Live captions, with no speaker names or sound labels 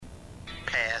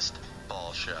Past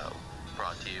Ball Show,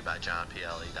 brought to you by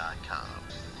JohnPLE.com.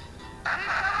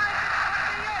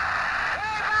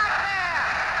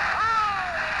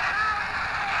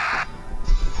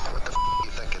 What the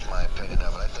you think is my opinion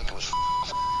of it? I think it was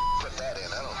put that in.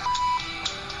 I don't.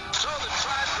 So the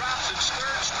Tribe drops its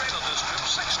third straight on this trip,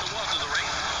 6-1 to the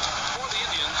rate. For the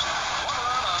Indians, one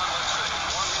run on, let's see,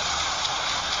 one hit.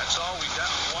 That's all we got.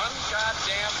 One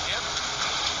goddamn hit.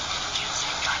 Can't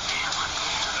say goddamn on the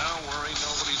air. Don't worry,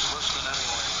 nobody's listening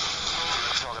anyway.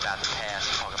 Talk about the past,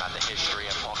 talk about the history,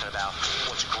 I'm talking about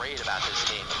what's great about this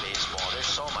game of baseball. There's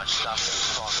so much stuff that we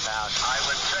talk about. I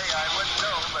would say I wouldn't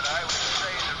know, but I would say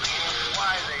the reason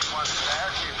why they won that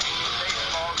is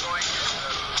baseball going to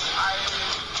the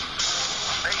highest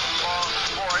baseball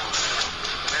sport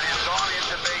that has gone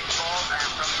into baseball, and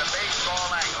from the baseball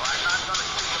angle, I'm not going to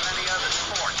speak of any other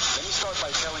sport. Let me start by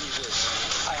telling you this.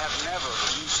 I have never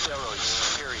used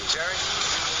steroids, period. Jerry,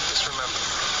 just remember,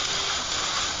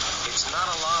 it's not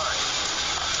a lie.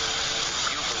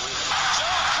 You believe it. Joe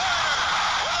Carter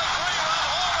with a three-run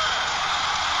homer.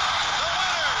 The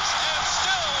winners and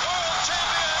still world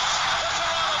champions, the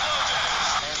Toronto Blue Jays.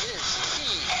 And is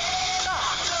he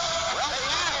shocked? Well,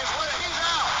 he's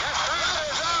out. Yes, Freddie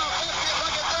is out.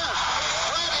 Look at this.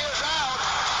 Freddie is out.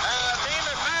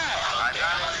 Demon Matt.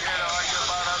 I'm not here to argue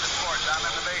about other sports. I'm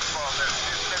in the baseball business.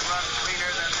 This can run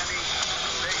cleaner than any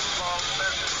baseball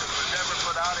business that was ever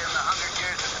put out in the 100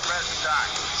 years at the present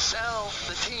time. Sell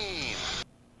the team.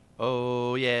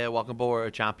 Oh, yeah, welcome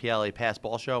aboard John Pielli, Past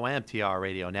Ball Show, MTR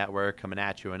Radio Network, coming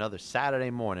at you another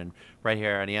Saturday morning right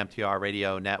here on the MTR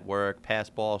Radio Network,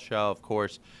 Past Ball Show, of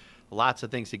course. Lots of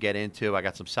things to get into. I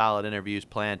got some solid interviews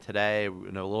planned today.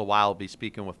 In a little while, I'll be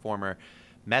speaking with former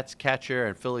Mets catcher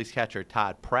and Phillies catcher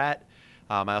Todd Pratt.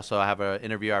 I also have an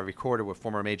interview I recorded with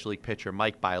former Major League pitcher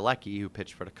Mike Bielecki, who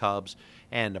pitched for the Cubs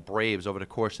and the Braves over the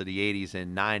course of the 80s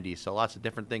and 90s. So lots of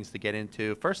different things to get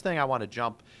into. First thing I want to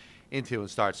jump into and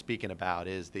start speaking about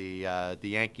is the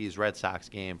Yankees-Red Sox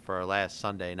game for last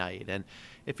Sunday night. And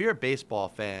if you're a baseball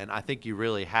fan, I think you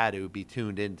really had to be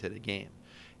tuned into the game.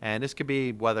 And this could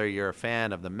be whether you're a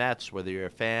fan of the Mets, whether you're a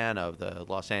fan of the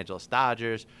Los Angeles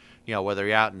Dodgers, you know, whether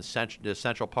you're out in the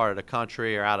central part of the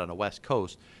country or out on the West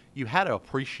Coast, you had to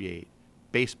appreciate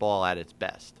baseball at its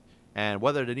best. And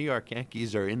whether the New York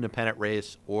Yankees are independent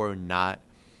race or not,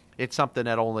 it's something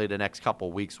that only the next couple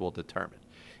of weeks will determine.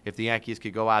 If the Yankees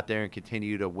could go out there and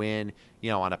continue to win,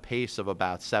 you know, on a pace of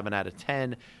about 7 out of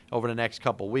 10 over the next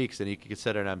couple of weeks, then you could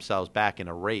consider themselves back in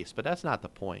a race. But that's not the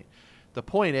point. The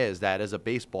point is that as a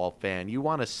baseball fan, you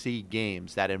want to see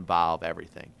games that involve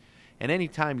everything. And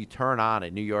anytime you turn on a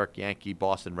New York Yankee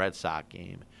Boston Red Sox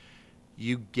game,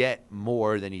 you get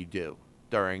more than you do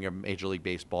during a Major League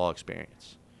Baseball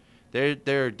experience.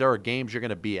 There are games you're going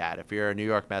to be at. If you're a New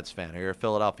York Mets fan or you're a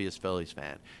Philadelphia Phillies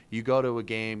fan, you go to a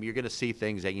game, you're going to see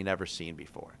things that you've never seen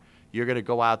before. You're going to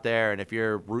go out there, and if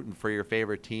you're rooting for your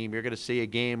favorite team, you're going to see a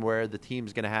game where the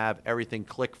team's going to have everything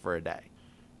click for a day.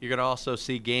 You're going to also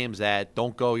see games that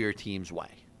don't go your team's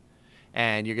way.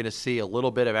 And you're going to see a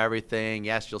little bit of everything.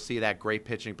 Yes, you'll see that great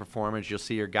pitching performance. You'll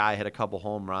see your guy hit a couple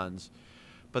home runs.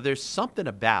 But there's something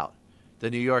about the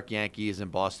New York Yankees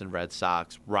and Boston Red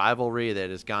Sox rivalry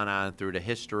that has gone on through the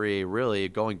history, really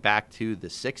going back to the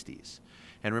 60s.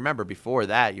 And remember, before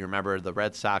that, you remember the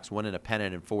Red Sox winning a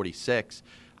pennant in 46.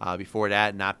 Before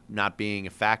that, not being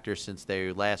a factor since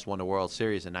they last won the World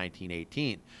Series in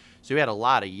 1918. So we had a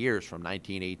lot of years from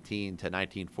 1918 to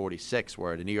 1946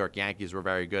 where the New York Yankees were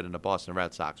very good and the Boston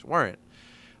Red Sox weren't.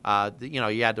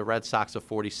 You had the Red Sox of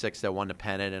 46 that won the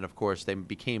pennant, and, of course, they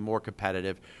became more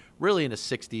competitive really in the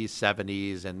 60s,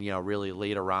 70s, and, really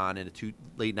later on in the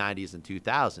late 90s and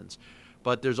 2000s.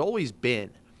 But there's always been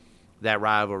that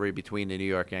rivalry between the New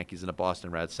York Yankees and the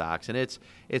Boston Red Sox, and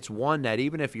it's one that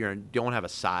even if you don't have a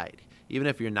side, even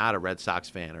if you're not a Red Sox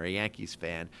fan or a Yankees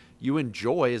fan, you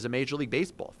enjoy as a Major League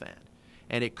Baseball fan.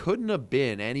 And it couldn't have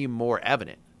been any more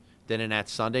evident than in that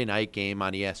Sunday night game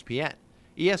on ESPN.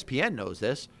 ESPN knows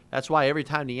this. That's why every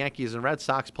time the Yankees and Red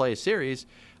Sox play a series,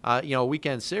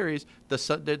 weekend series,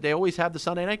 they always have the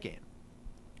Sunday night game.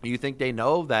 You think they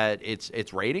know that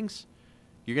it's ratings?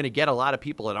 You're going to get a lot of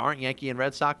people that aren't Yankee and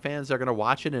Red Sox fans that are going to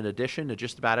watch it in addition to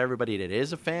just about everybody that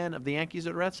is a fan of the Yankees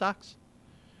and Red Sox.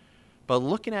 But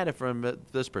looking at it from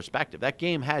this perspective, that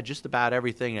game had just about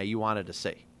everything that you wanted to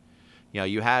see.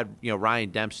 You had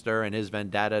Ryan Dempster and his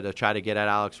vendetta to try to get at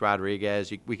Alex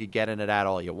Rodriguez. We could get into that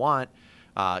all you want.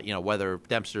 Whether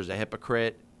Dempster's a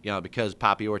hypocrite, because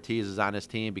Papi Ortiz is on his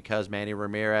team, because Manny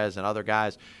Ramirez and other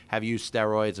guys have used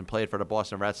steroids and played for the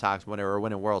Boston Red Sox when they were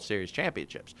winning World Series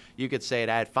championships. You could say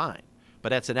that, fine. But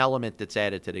that's an element that's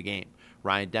added to the game.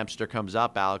 Ryan Dempster comes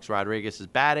up. Alex Rodriguez is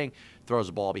batting, throws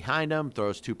the ball behind him,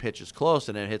 throws 2 pitches close,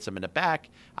 and then hits him in the back.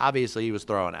 Obviously, he was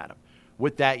throwing at him.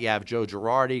 With that, you have Joe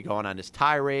Girardi going on his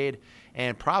tirade,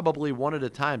 and probably one of the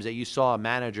times that you saw a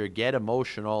manager get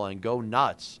emotional and go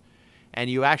nuts, and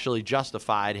you actually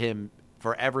justified him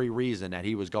for every reason that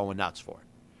he was going nuts for.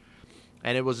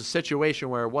 And it was a situation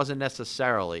where it wasn't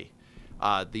necessarily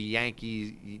the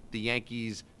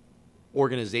Yankees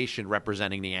organization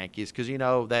representing the Yankees, because you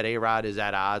know that A-Rod is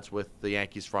at odds with the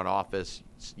Yankees front office,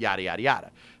 yada, yada,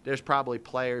 yada. There's probably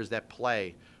players that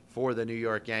play for the New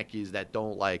York Yankees that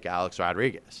don't like Alex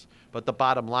Rodriguez. But the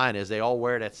bottom line is they all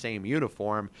wear that same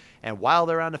uniform, and while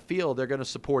they're on the field, they're going to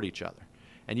support each other.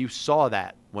 And you saw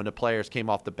that when the players came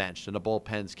off the bench and the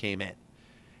bullpens came in.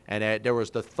 And there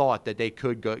was the thought that they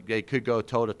could go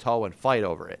toe-to-toe and fight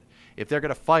over it. If they're going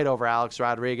to fight over Alex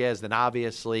Rodriguez, then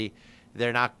obviously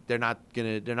they're not in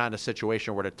a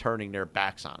situation where they're turning their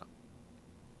backs on him.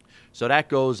 So that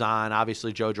goes on.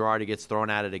 Obviously, Joe Girardi gets thrown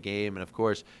out of the game, and of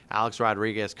course, Alex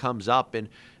Rodriguez comes up and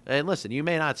listen. You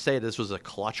may not say this was a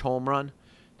clutch home run.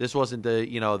 This wasn't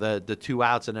the 2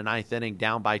 outs in the 9th inning,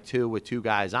 down by 2 with 2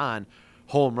 guys on,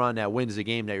 home run that wins the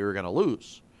game that you were going to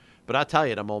lose. But I'll tell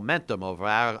you, the momentum of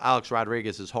Alex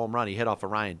Rodriguez's home run he hit off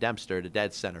of Ryan Dempster to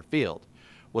dead center field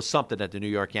was something that the New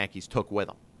York Yankees took with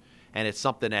them. And it's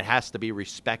something that has to be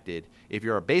respected if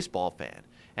you're a baseball fan.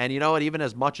 And you know what? Even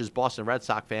as much as Boston Red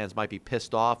Sox fans might be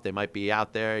pissed off, they might be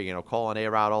out there, calling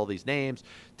A-Rod all these names,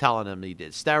 telling him he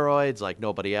did steroids like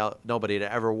nobody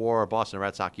that ever wore a Boston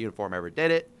Red Sox uniform ever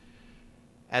did it.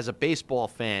 As a baseball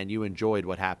fan, you enjoyed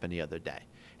what happened the other day.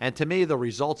 And to me, the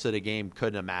results of the game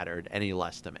couldn't have mattered any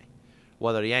less to me.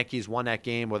 Whether the Yankees won that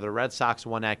game, whether the Red Sox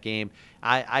won that game,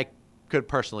 I could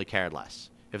personally care less.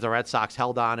 If the Red Sox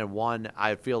held on and won,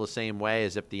 I'd feel the same way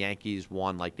as if the Yankees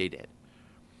won like they did.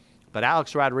 But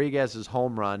Alex Rodriguez's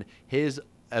home run, his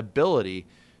ability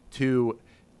to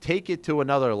take it to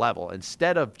another level,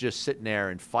 instead of just sitting there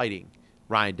and fighting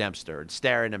Ryan Dempster and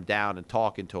staring him down and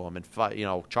talking to him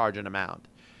and charging him out,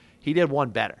 he did one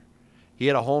better. He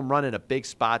had a home run in a big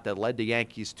spot that led the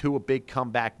Yankees to a big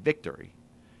comeback victory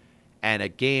and a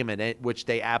game in it which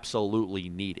they absolutely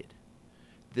needed.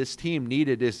 This team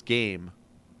needed this game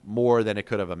more than it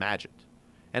could have imagined.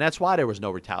 And that's why there was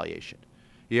no retaliation.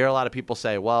 You hear a lot of people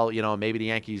say, well, maybe the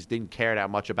Yankees didn't care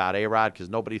that much about A-Rod because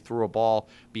nobody threw a ball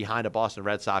behind a Boston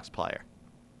Red Sox player.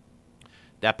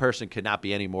 That person could not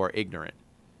be any more ignorant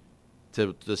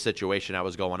to the situation that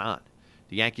was going on.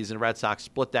 The Yankees and Red Sox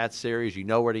split that series. You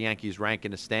know where the Yankees rank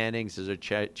in the standings as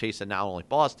they're chasing not only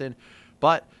Boston,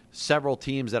 but several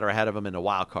teams that are ahead of them in the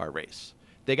wild card race.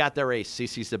 They got their ace,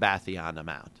 CC Sabathia, on the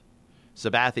mound.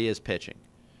 Sabathia is pitching.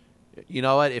 You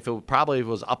know what? If it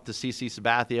was up to CC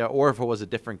Sabathia, or if it was a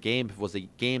different game, if it was a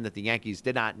game that the Yankees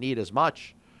did not need as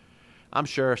much, I'm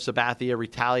sure Sabathia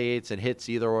retaliates and hits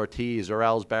either Ortiz or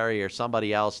Ellsbury or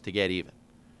somebody else to get even.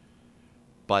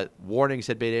 But warnings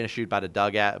had been issued to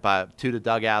the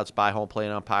dugouts by home plate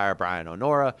umpire Brian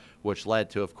Onora, which led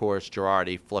to, of course,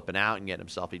 Girardi flipping out and getting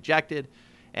himself ejected.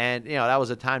 And, that was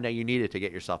a time that you needed to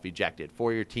get yourself ejected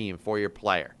for your team, for your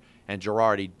player. And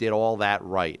Girardi did all that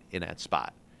right in that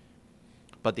spot.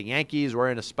 But the Yankees were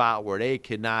in a spot where they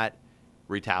could not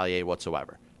retaliate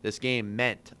whatsoever. This game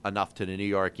meant enough to the New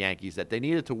York Yankees that they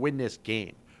needed to win this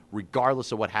game,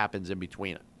 regardless of what happens in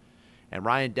between them. And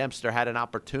Ryan Dempster had an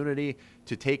opportunity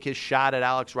to take his shot at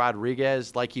Alex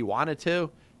Rodriguez like he wanted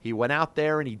to. He went out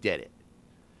there and he did it.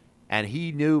 And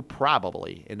he knew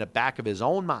probably in the back of his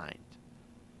own mind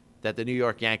that the New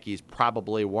York Yankees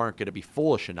probably weren't going to be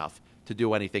foolish enough to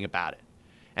do anything about it.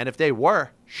 And if they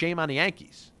were, shame on the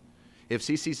Yankees. If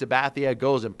CC Sabathia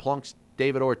goes and plunks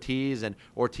David Ortiz and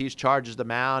Ortiz charges the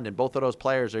mound and both of those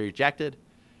players are ejected,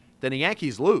 then the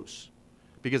Yankees lose.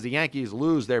 Because the Yankees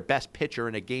lose their best pitcher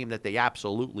in a game that they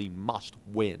absolutely must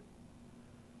win.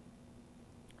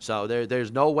 So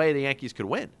there's no way the Yankees could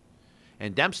win.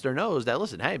 And Dempster knows that,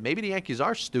 listen, hey, maybe the Yankees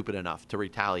are stupid enough to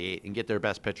retaliate and get their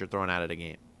best pitcher thrown out of the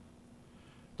game.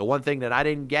 The one thing that I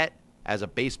didn't get as a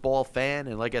baseball fan,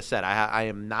 and like I said, I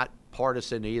am not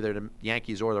partisan to either the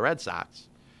Yankees or the Red Sox,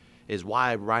 is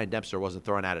why Ryan Dempster wasn't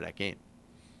thrown out of that game.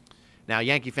 Now,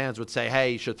 Yankee fans would say,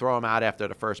 hey, you should throw him out after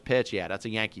the first pitch. Yeah, that's a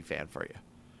Yankee fan for you.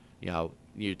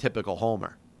 Your typical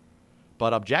homer.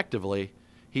 But objectively,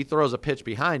 he throws a pitch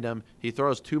behind him, he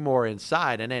throws 2 more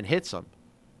inside, and then hits him.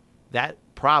 That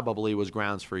probably was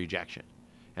grounds for ejection.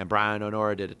 And Brian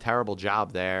Onora did a terrible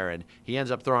job there, and he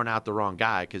ends up throwing out the wrong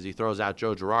guy because he throws out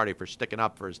Joe Girardi for sticking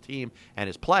up for his team and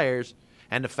his players,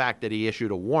 and the fact that he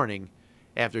issued a warning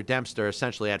after Dempster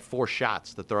essentially had 4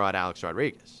 shots to throw out Alex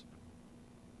Rodriguez.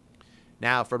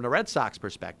 Now, from the Red Sox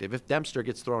perspective, if Dempster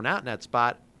gets thrown out in that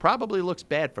spot, probably looks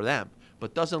bad for them,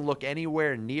 but doesn't look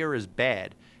anywhere near as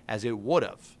bad as it would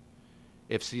have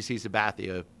if CC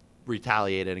Sabathia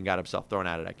retaliated and got himself thrown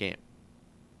out of that game.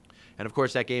 And, of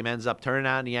course, that game ends up turning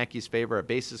out in the Yankees' favor. A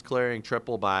bases-clearing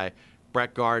triple by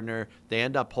Brett Gardner. They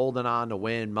end up holding on to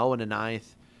win, Mo in the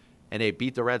ninth, and they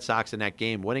beat the Red Sox in that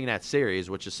game, winning that series,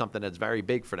 which is something that's very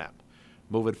big for them.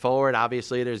 Moving forward,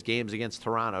 obviously, there's games against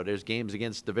Toronto. There's games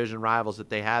against division rivals that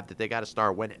they have that they got to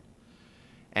start winning.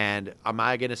 And am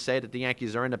I going to say that the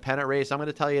Yankees are in the pennant race? I'm going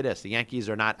to tell you this. The Yankees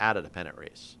are not out of the pennant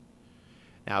race.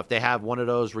 Now, if they have one of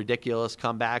those ridiculous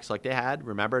comebacks like they had,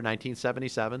 remember,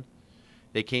 1977,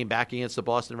 they came back against the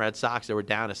Boston Red Sox. They were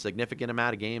down a significant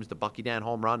amount of games. The Bucky Dent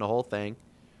home run, the whole thing.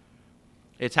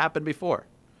 It's happened before.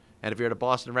 And if you're the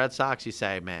Boston Red Sox, you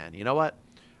say, man, you know what?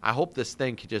 I hope this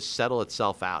thing could just settle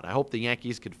itself out. I hope the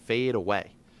Yankees could fade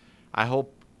away. I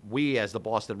hope we, as the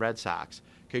Boston Red Sox,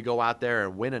 could go out there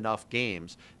and win enough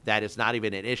games that it's not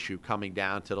even an issue coming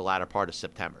down to the latter part of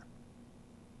September.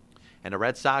 And the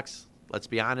Red Sox, let's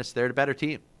be honest, they're the better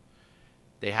team.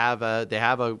 They have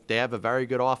a very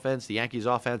good offense. The Yankees'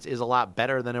 offense is a lot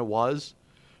better than it was,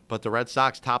 but the Red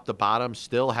Sox, top to bottom,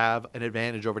 still have an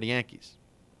advantage over the Yankees.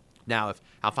 Now, if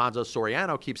Alfonso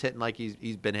Soriano keeps hitting like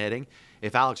he's been hitting,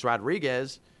 if Alex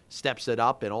Rodriguez steps it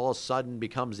up and all of a sudden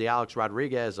becomes the Alex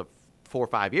Rodriguez of 4 or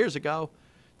 5 years ago,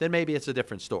 then maybe it's a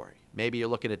different story. Maybe you're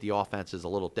looking at the offenses a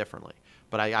little differently.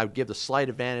 But I would give the slight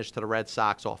advantage to the Red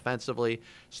Sox offensively.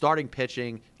 Starting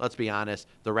pitching, let's be honest,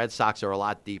 the Red Sox are a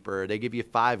lot deeper. They give you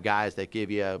 5 guys that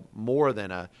give you more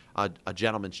than a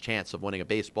gentleman's chance of winning a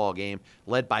baseball game,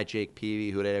 led by Jake Peavy,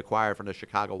 who they acquired from the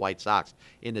Chicago White Sox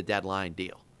in the deadline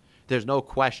deal. There's no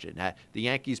question that the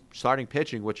Yankees' starting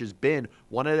pitching, which has been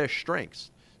one of their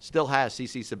strengths, still has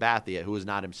CC Sabathia, who is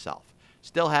not himself.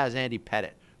 Still has Andy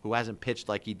Pettitte, who hasn't pitched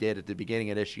like he did at the beginning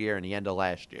of this year and the end of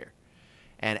last year.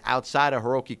 And outside of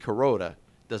Hiroki Kuroda,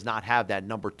 does not have that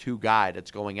number 2 guy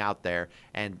that's going out there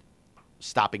and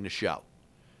stopping the show.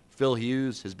 Phil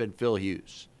Hughes has been Phil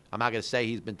Hughes. I'm not going to say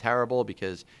he's been terrible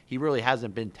because he really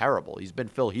hasn't been terrible. He's been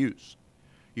Phil Hughes.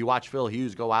 You watch Phil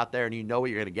Hughes go out there and you know what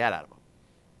you're going to get out of him.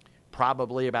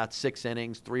 Probably about 6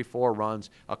 innings, 3-4 runs,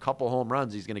 a couple home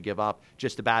runs he's going to give up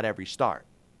just about every start.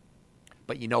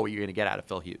 But you know what you're going to get out of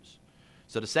Phil Hughes.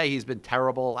 So to say he's been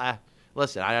terrible,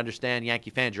 listen, I understand Yankee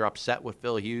fans, you're upset with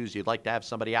Phil Hughes. You'd like to have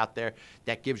somebody out there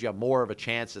that gives you more of a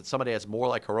chance, that somebody that's more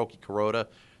like Hiroki Kuroda,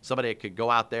 somebody that could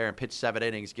go out there and pitch 7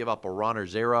 innings, give up a run or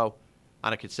 0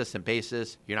 on a consistent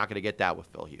basis. You're not going to get that with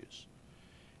Phil Hughes.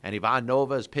 And Ivan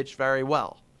Nova has pitched very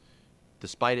well,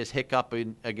 despite his hiccup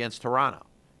against Toronto.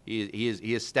 He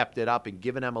has stepped it up and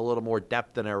given them a little more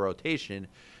depth in their rotation.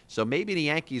 So maybe the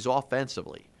Yankees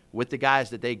offensively, with the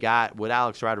guys that they got, with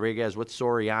Alex Rodriguez, with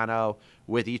Soriano,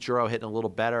 with Ichiro hitting a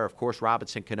little better. Of course,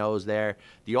 Robinson Cano's there.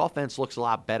 The offense looks a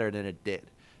lot better than it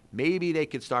did. Maybe they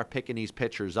could start picking these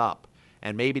pitchers up,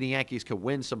 and maybe the Yankees could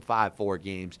win some 5-4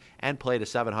 games and play the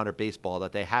 700 baseball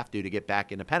that they have to get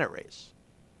back in the pennant race.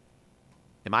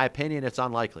 In my opinion, it's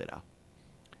unlikely, though.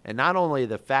 And not only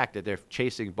the fact that they're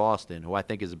chasing Boston, who I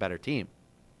think is a better team,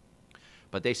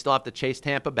 but they still have to chase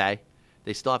Tampa Bay.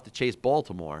 They still have to chase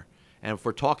Baltimore. And if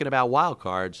we're talking about wild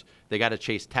cards, they got to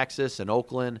chase Texas and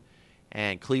Oakland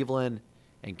and Cleveland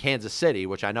and Kansas City,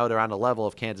 which I know they're on the level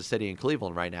of Kansas City and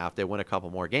Cleveland right now if they win a couple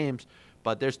more games.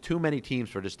 But there's too many teams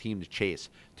for this team to chase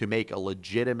to make a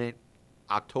legitimate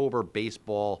October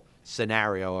baseball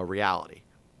scenario a reality.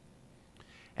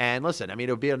 And listen, I mean,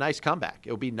 it would be a nice comeback.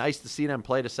 It would be nice to see them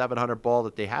play the 700 ball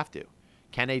that they have to.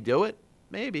 Can they do it?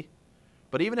 Maybe.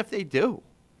 But even if they do,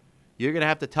 you're going to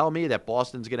have to tell me that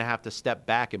Boston's going to have to step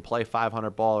back and play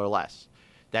 500 ball or less.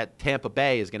 That Tampa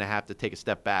Bay is going to have to take a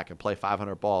step back and play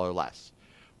 500 ball or less.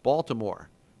 Baltimore,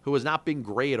 who has not been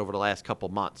great over the last couple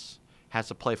months, has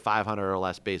to play 500 or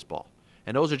less baseball.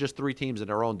 And those are just 3 teams in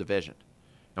their own division.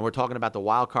 And we're talking about the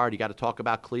wild card. You got to talk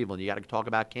about Cleveland. You got to talk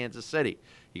about Kansas City.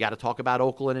 You got to talk about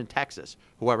Oakland and Texas,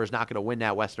 whoever's not going to win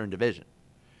that Western Division.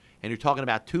 And you're talking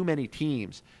about too many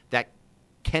teams that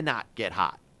cannot get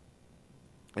hot.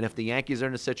 And if the Yankees are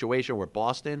in a situation where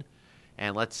Boston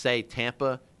and let's say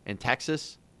Tampa and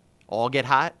Texas all get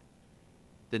hot,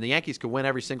 then the Yankees could win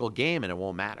every single game and it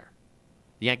won't matter.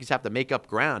 The Yankees have to make up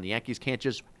ground. The Yankees can't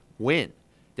just win.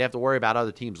 They have to worry about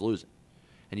other teams losing.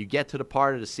 And you get to the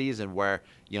part of the season where,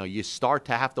 you start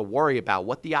to have to worry about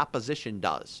what the opposition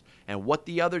does and what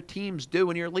the other teams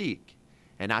do in your league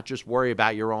and not just worry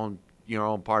about your own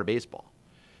part of baseball.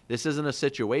 This isn't a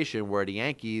situation where the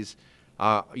Yankees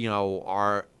it's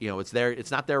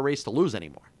not their race to lose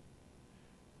anymore.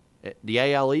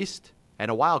 The AL East and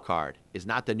a wild card is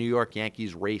not the New York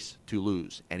Yankees' race to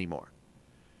lose anymore.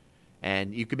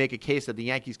 And you could make a case that the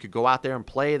Yankees could go out there and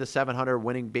play the 700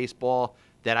 winning baseball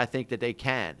that I think that they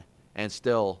can and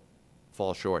still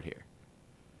fall short here.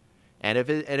 And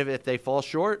if they fall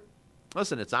short,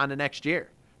 listen, it's on to next year.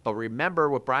 But remember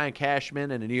what Brian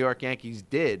Cashman and the New York Yankees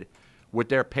did with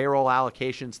their payroll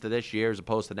allocations to this year as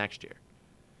opposed to next year.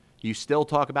 You still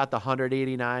talk about the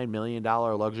 $189 million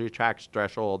luxury tax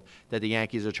threshold that the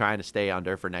Yankees are trying to stay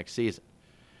under for next season.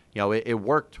 You know, it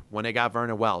worked when they got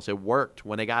Vernon Wells. It worked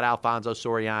when they got Alfonso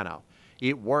Soriano.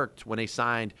 It worked when they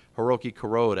signed Hiroki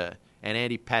Kuroda and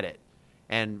Andy Pettitte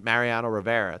and Mariano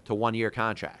Rivera to one-year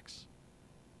contracts.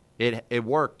 It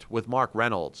worked with Mark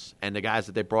Reynolds and the guys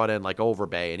that they brought in like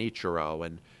Overbay and Ichiro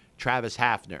and Travis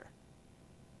Hafner.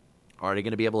 Are they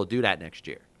going to be able to do that next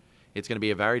year? It's going to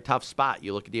be a very tough spot.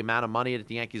 You look at the amount of money that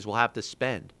the Yankees will have to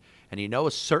spend, and you know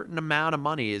a certain amount of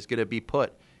money is going to be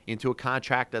put into a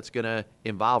contract that's going to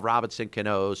involve Robinson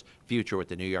Cano's future with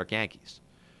the New York Yankees.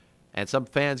 And some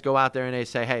fans go out there and they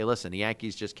say, hey, listen, the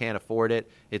Yankees just can't afford it.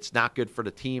 It's not good for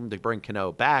the team to bring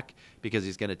Cano back because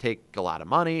he's going to take a lot of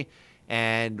money.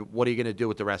 And what are you going to do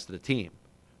with the rest of the team?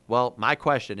 Well, my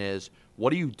question is, what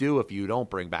do you do if you don't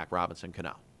bring back Robinson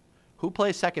Cano? Who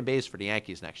plays second base for the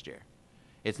Yankees next year?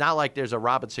 It's not like there's a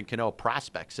Robinson Cano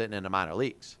prospect sitting in the minor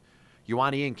leagues. You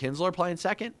want Ian Kinsler playing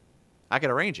second? I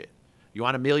can arrange it. You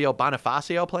want Emilio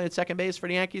Bonifacio playing second base for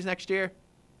the Yankees next year?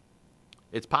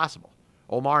 It's possible.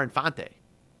 Omar Infante.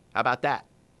 How about that?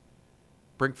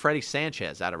 Bring Freddie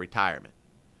Sanchez out of retirement.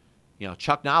 You know,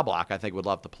 Chuck Knobloch, I think, would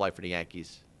love to play for the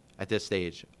Yankees at this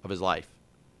stage of his life.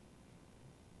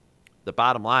 The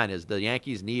bottom line is the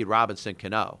Yankees need Robinson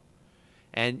Cano.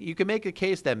 And you can make a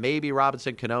case that maybe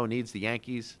Robinson Cano needs the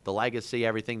Yankees, the legacy,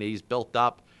 everything that he's built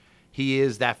up. He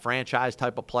is that franchise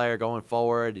type of player going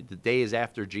forward. The days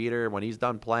after Jeter, when he's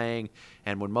done playing,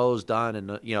 and when Mo's done, and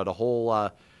the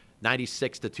whole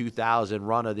 96 to 2000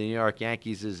 run of the New York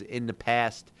Yankees is in the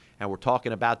past, and we're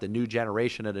talking about the new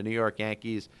generation of the New York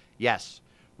Yankees. Yes,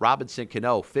 Robinson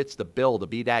Cano fits the bill to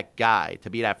be that guy, to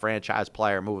be that franchise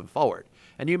player moving forward.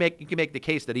 And you can make the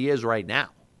case that he is right now.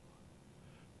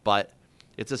 But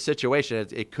it's a situation,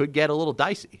 it could get a little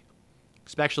dicey,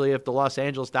 especially if the Los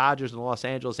Angeles Dodgers and the Los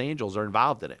Angeles Angels are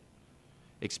involved in it,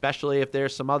 especially if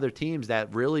there's some other teams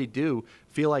that really do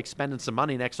feel like spending some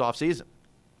money next offseason.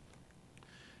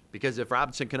 Because if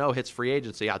Robinson Cano hits free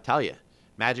agency, I'll tell you,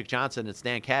 Magic Johnson and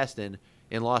Stan Kasten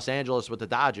in Los Angeles with the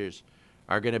Dodgers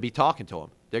are going to be talking to him.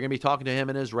 They're going to be talking to him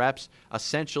and his reps,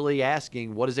 essentially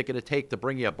asking, what is it going to take to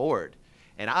bring you aboard?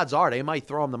 And odds are they might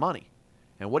throw him the money.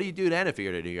 And what do you do then if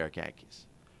you're the New York Yankees?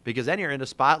 Because then you're in a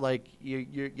spot like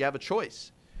you have a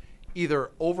choice.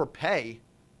 Either overpay,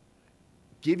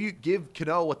 give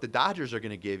Cano what the Dodgers are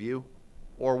going to give you,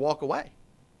 or walk away.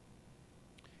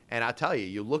 And I tell you,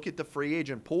 you look at the free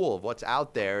agent pool of what's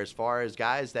out there as far as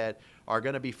guys that are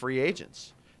going to be free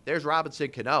agents. There's Robinson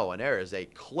Cano, and there is a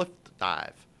cliff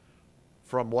dive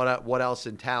from what else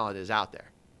in talent is out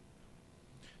there.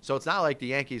 So it's not like the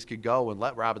Yankees could go and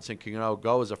let Robinson Cano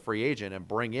go as a free agent and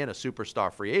bring in a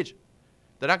superstar free agent.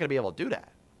 They're not going to be able to do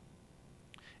that.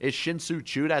 Is Shin-Soo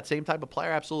Choo that same type of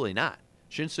player? Absolutely not.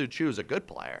 Shin-Soo Choo is a good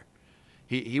player.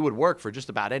 He would work for just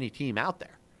about any team out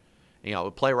there.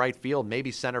 Would play right field,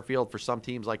 maybe center field for some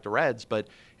teams like the Reds. But,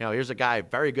 here's a guy,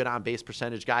 very good on-base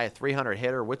percentage guy, a 300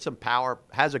 hitter with some power,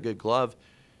 has a good glove.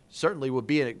 Certainly would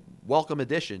be a welcome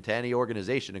addition to any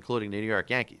organization, including the New York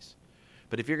Yankees.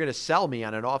 But if you're going to sell me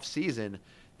on an offseason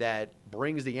that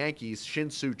brings the Yankees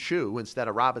Shin-Soo Choo instead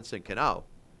of Robinson Cano,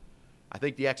 I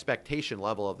think the expectation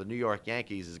level of the New York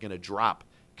Yankees is going to drop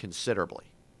considerably.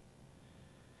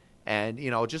 And,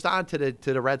 just on to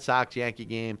the Red Sox-Yankee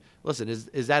game. Listen,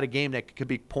 is that a game that could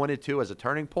be pointed to as a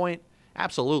turning point?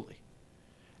 Absolutely.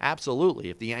 Absolutely.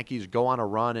 If the Yankees go on a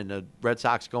run and the Red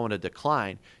Sox go in a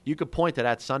decline, you could point to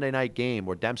that Sunday night game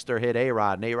where Dempster hit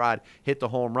A-Rod and A-Rod hit the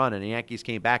home run and the Yankees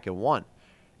came back and won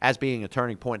as being a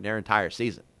turning point in their entire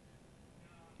season.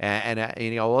 And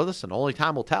listen, only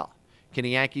time will tell. Can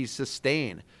the Yankees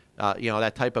sustain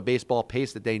that type of baseball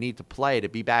pace that they need to play to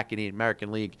be back in the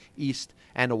American League East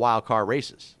and the wild card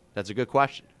races? That's a good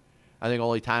question. I think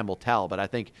only time will tell, but I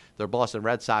think the Boston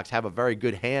Red Sox have a very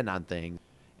good hand on things.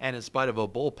 And in spite of a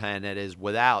bullpen that is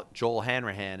without Joel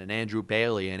Hanrahan and Andrew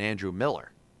Bailey and Andrew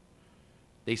Miller,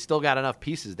 they still got enough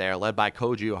pieces there, led by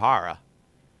Koji Ohara,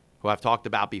 who I've talked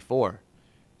about before,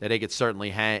 that they could certainly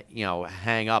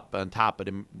hang up on top of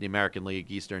the American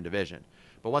League Eastern Division.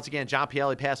 But once again, John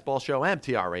Pielli, Passball Show,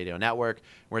 MTR Radio Network.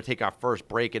 We're going to take our first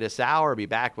break of this hour. Be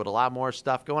back with a lot more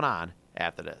stuff going on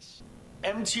after this.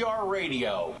 MTR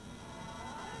Radio.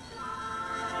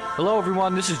 Hello,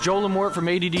 everyone. This is Joe Lamort from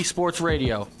ADD Sports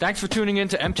Radio. Thanks for tuning in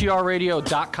to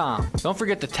MTRRadio.com. Don't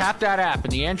forget to tap that app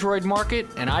in the Android market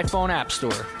and iPhone App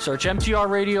Store. Search MTR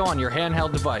Radio on your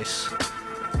handheld device.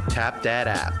 Tap that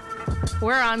app.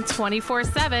 We're on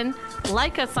 24/7.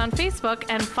 Like us on Facebook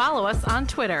and follow us on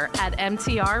Twitter at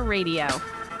MTR Radio.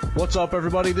 What's up,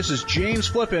 everybody? This is James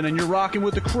Flippin, and you're rocking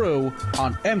with the crew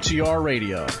on MTR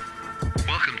Radio.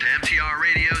 Welcome to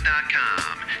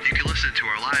MTRRadio.com. You can listen to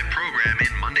our live programming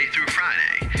Monday through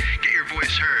Friday. Get your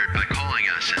voice heard by calling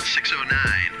us at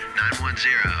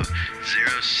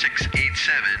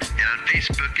 609-910-0687 and on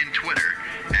Facebook and Twitter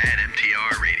at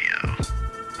MTR Radio.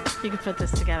 You can put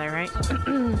this together, right?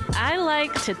 I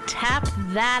like to tap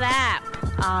that app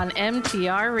on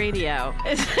MTR Radio.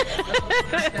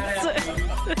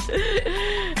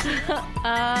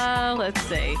 Let's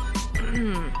see.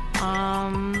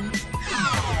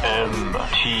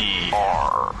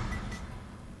 MTR.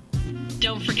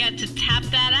 Don't forget to tap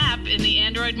that app in the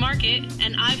Android market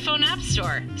and iPhone App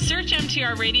Store. Search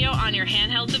MTR Radio on your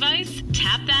handheld device.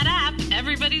 Tap that app.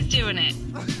 Everybody's doing it.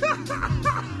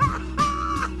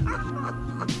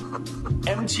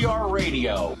 MTR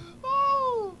Radio.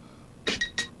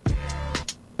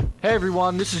 Hey,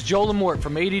 everyone. This is Joe Lamort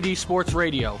from ADD Sports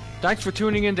Radio. Thanks for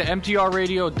tuning in to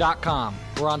MTRRadio.com.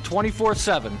 We're on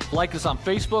 24/7. Like us on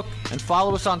Facebook and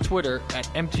follow us on Twitter at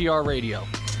MTR Radio.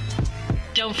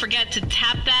 Don't forget to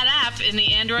tap that app in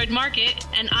the Android market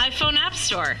and iPhone App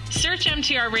Store. Search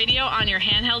MTR Radio on your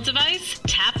handheld device.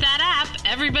 Tap that app.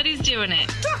 Everybody's doing it.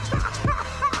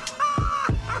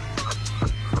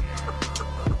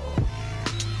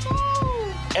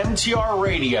 MTR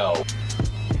Radio.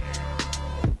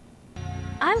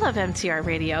 I love MTR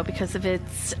Radio because of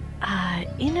its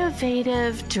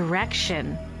innovative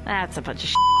direction. That's a bunch of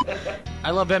shit.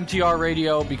 I love MTR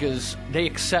Radio because they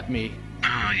accept me.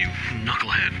 Ah, you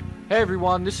knucklehead. Hey,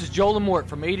 everyone. This is Joe Lamort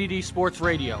from ADD Sports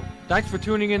Radio. Thanks for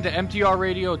tuning in to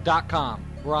MTRRadio.com.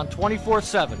 We're on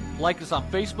 24/7. Like us on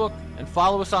Facebook and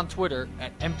follow us on Twitter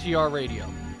at MTR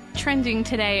Radio. Trending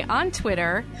today on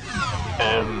Twitter.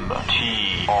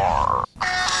 MTR.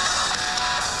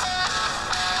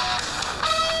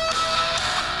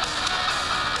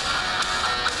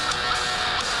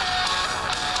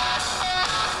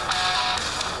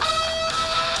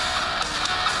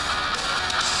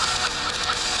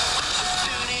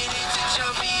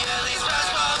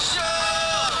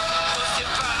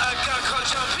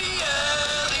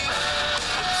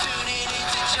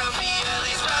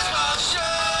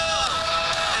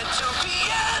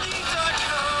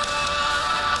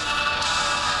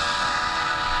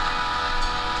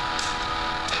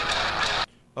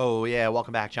 Oh, yeah.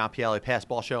 Welcome back, John Pielli,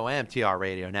 Passball Show, MTR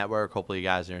Radio Network. Hopefully you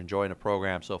guys are enjoying the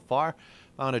program so far.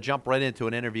 I'm going to jump right into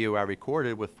an interview I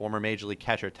recorded with former Major League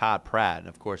catcher Todd Pratt. And,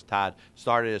 of course, Todd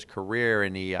started his career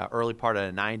in the early part of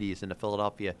the 90s in the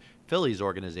Philadelphia Phillies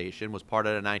organization, was part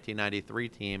of the 1993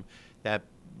 team that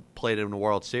played in the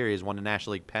World Series, won the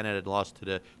National League pennant, and lost to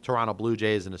the Toronto Blue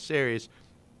Jays in the series.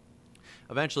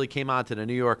 Eventually came on to the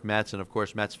New York Mets, and, of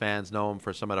course, Mets fans know him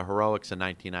for some of the heroics in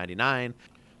 1999.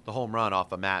 The home run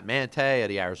off of Matt Mante of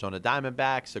the Arizona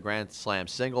Diamondbacks, the grand slam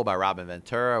single by Robin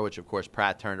Ventura, which, of course,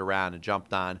 Pratt turned around and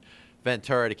jumped on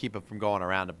Ventura to keep him from going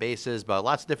around the bases. But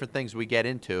lots of different things we get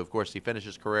into. Of course, he finished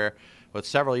his career with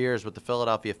several years with the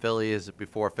Philadelphia Phillies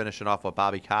before finishing off with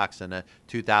Bobby Cox in the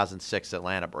 2006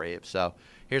 Atlanta Braves. So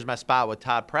here's my spot with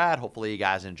Todd Pratt. Hopefully you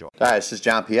guys enjoy. All right, this is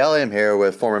John Pielli. I'm here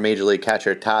with former Major League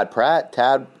catcher Todd Pratt.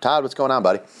 Todd, what's going on,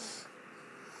 buddy? Hey,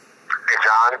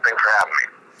 John. Thanks for having me.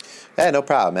 Hey, no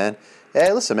problem, man.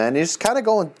 Hey, listen, man, you're just kind of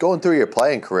going through your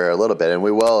playing career a little bit, and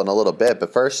we will in a little bit.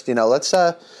 But first, let's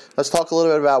talk a little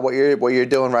bit about what you're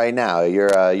doing right now. You're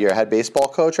a head baseball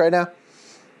coach right now. Yeah,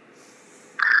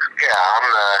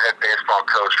 I'm the head baseball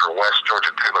coach for West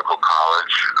Georgia Technical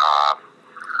College.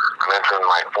 I'm entering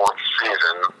my fourth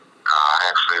season.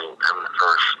 I actually am the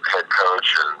first head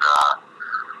coach and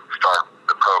start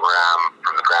the program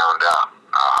from the ground up.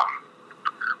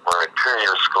 We're a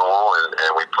two-year school,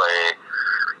 and we play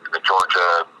in the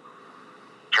Georgia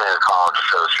Junior College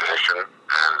Association,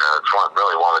 and it's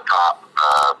really one of the top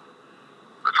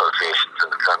associations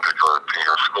in the country for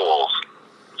two-year schools,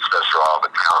 especially for all the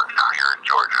talent down here in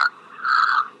Georgia.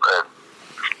 But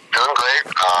doing great.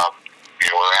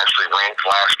 We're actually ranked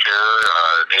last year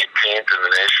 18th in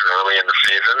the nation early in the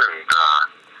season, and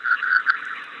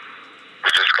we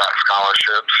just got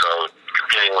scholarships, so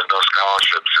competing with those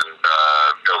scholarships and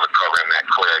build a program that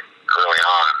quick early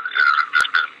on has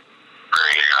just been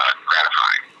very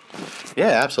gratifying.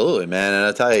 Yeah, absolutely, man. And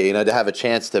I'll tell you, to have a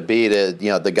chance to be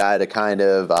the guy to kind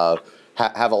of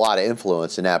have a lot of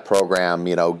influence in that program,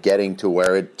 getting to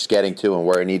where it's getting to and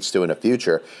where it needs to in the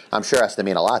future. I'm sure it has to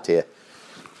mean a lot to you.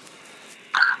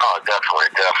 Oh, definitely.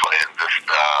 And just,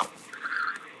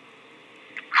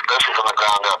 especially from the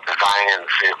ground up, designing and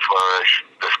see it flourish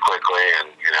this quickly. And,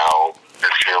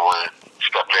 this year we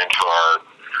stepped into our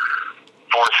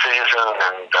fourth season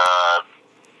and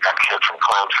got kids from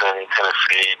Clemson,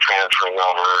 Tennessee, transferring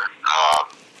over.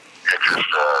 It's just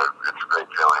it's a great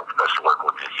feeling, especially working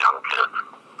with these young kids.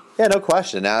 Yeah, no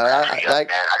question. Now, I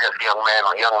guess young men,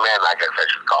 I guess I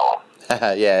should call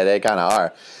them. Yeah, they kind of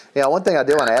are. One thing I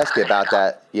do want to ask you about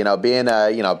that, being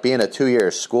a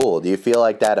 2-year school, do you feel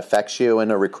like that affects you in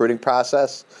the recruiting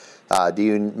process? Do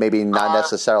you maybe not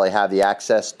necessarily have the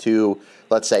access to,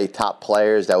 let's say, top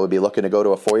players that would be looking to go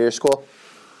to a 4-year school?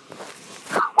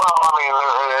 Well, I mean,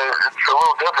 it's a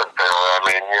little different there. I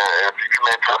mean, if you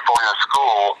commit to a 4-year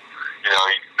school,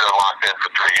 you're locked in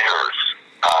for 3 years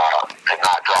and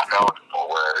not draft eligible.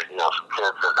 Where some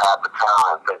kids that have the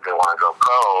talent think they want to go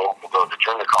pro will go the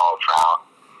junior college route.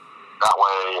 That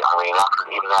way, I mean,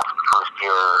 even after the first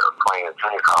year of playing in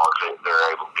junior college, they're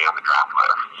able to be on the draft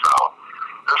list. So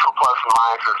there's some plus and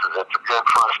minuses. It's a good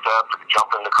first step to jump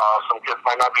into college. Some kids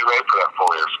might not be ready for that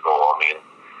 4-year school. I mean,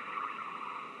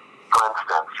 for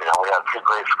instance, we have 2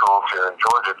 great schools here in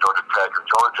Georgia, Georgia Tech and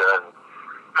Georgia, and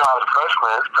as a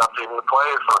freshman, it's tough to even to play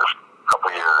the first couple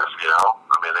years,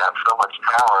 I mean, they have so much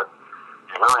talent,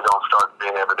 you really don't start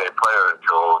being an everyday player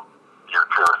until year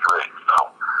 2 or 3. So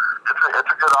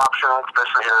it's a good option,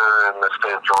 especially here in the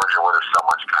state of Georgia where there's so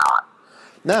much talent.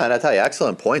 No, and I tell you,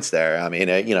 excellent points there. I mean,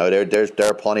 there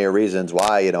are plenty of reasons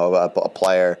why, a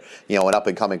player, an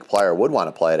up-and-coming player would want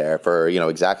to play there for,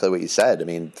 exactly what you said. I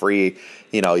mean, 3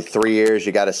 years,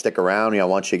 you got to stick around,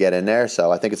 once you get in there.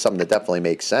 So I think it's something that definitely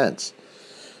makes sense.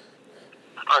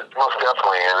 Most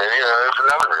definitely, and there's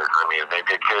another reason. I mean,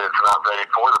 maybe a kid is not ready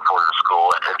for the 4-year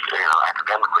school,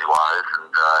 academically wise,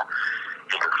 and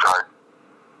he can start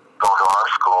going to our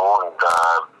school and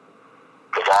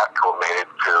get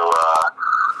acclimated to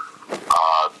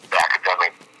the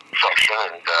academic section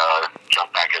and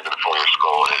jump back into the 4-year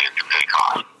school at any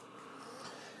cost.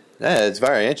 Yeah, it's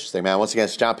very interesting, man. Once again,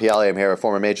 it's John Pielli. I'm here with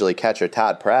former Major League catcher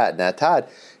Todd Pratt. Now, Todd,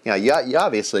 you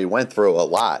obviously went through a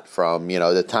lot from,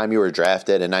 the time you were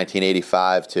drafted in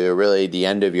 1985 to really the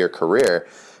end of your career.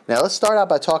 Now, let's start out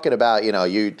by talking about,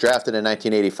 you drafted in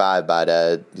 1985 by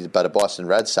the Boston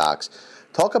Red Sox.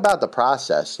 Talk about the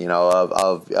process,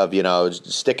 of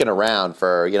sticking around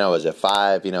for, is it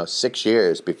 5, 6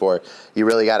 years before you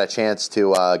really got a chance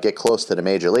to get close to the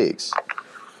major leagues?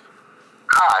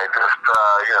 I just,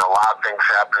 a lot of things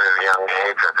happened at a young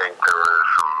age. I think there was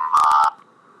some,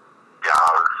 I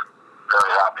was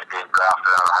very happy being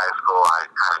drafted out of high school. I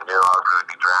knew I was going to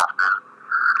be drafted.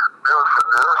 There was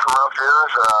some rough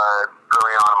years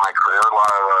early on in my career. A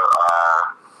lot of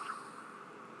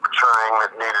maturing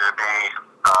that needed to be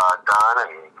done,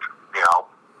 and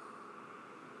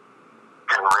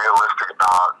getting realistic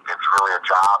about it's really a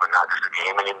job and not just a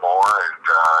game anymore. And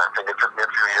I think it took me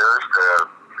a few years to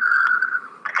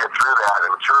get through that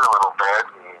and mature a little bit.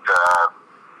 And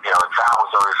the talent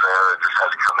was always there; it just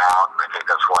had to come out. And I think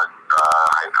that's what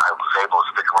I was able to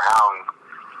stick around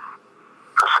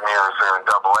for some years there in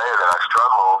AA that I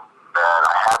struggled. That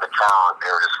I had the talent; they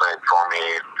were just waiting for me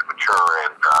to mature.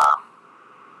 And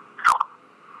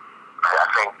I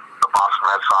think the Boston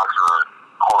Red Sox were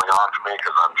holding on to me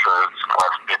because I'm sure some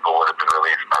less people would have been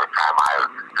released by the time I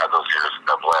had those years in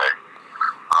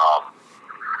AA.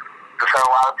 Just had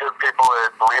a lot of good people that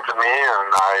believed in me,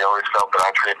 and I always felt that I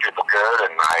treated people good.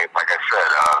 And like I said,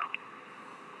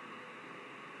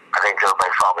 I think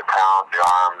everybody saw the talent, the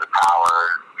arm, the power,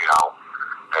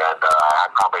 and I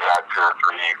probably had 2 or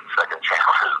 3 second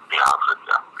chances, to be honest with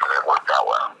you, and it worked out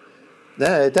well.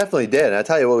 Yeah, it definitely did. And I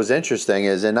tell you what was interesting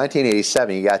is in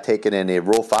 1987, you got taken in the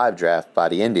Rule 5 draft by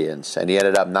the Indians, and you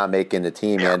ended up not making the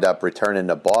team. You ended up returning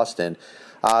to Boston.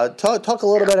 Talk a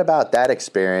little bit about that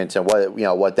experience and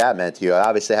what that meant to you. It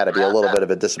obviously had to be a little bit of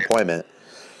a disappointment.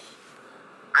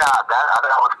 Yeah,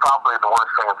 that was probably the worst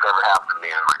thing that's ever happened to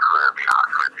me in my career, to be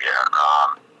honest with you.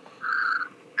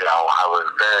 I was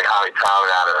very highly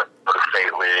touted out of the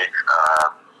state league.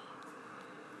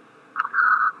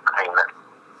 I think that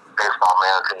Baseball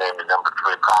America named me number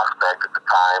 3 prospect at the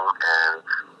time, and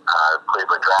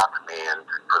Cleveland drafted me. And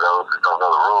for those that don't know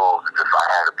the rules, it's just I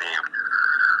had to be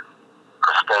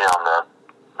stay on the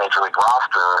Major League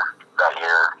roster that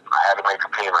year. I had to make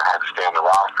a team. I had to stay on the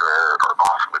roster, or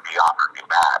Boston would be offered me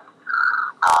back.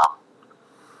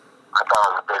 I thought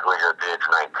I was a big leaguer at the age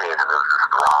of 19, and it was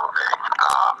just the wrong thing.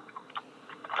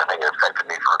 I think it affected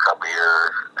me for a couple of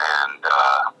years, and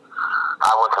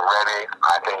I wasn't ready.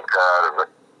 I think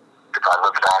if I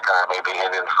look back on it, maybe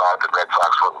Indians thought the Red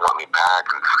Sox wouldn't want me back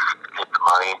and keep the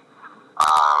money.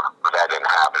 But that didn't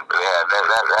happen. But yeah,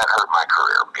 that hurt my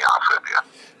career, to be honest with you.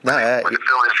 No, when the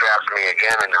Phillies drafted me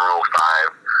again in Rule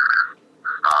 5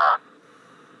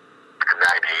 in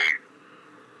 91,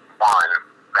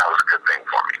 that was a good thing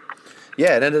for me.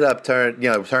 Yeah, it ended up turning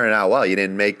out well. You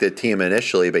didn't make the team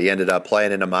initially, but you ended up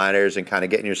playing in the minors and kind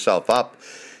of getting yourself up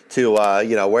to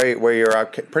where you're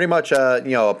pretty much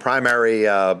a primary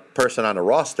person on the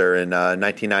roster in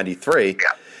 1993.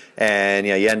 Yeah. And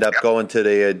you end up going to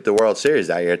the World Series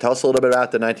that year. Tell us a little bit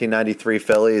about the 1993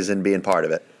 Phillies and being part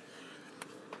of it.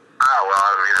 Oh, well,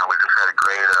 we just had a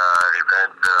great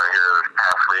event here this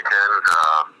past weekend.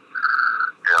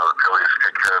 The Phillies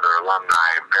take care of their alumni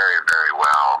very, very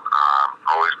well.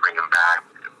 Always bring them back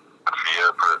once a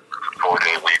year for a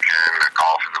 4-day weekend, a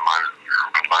golf on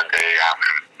Monday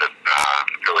after the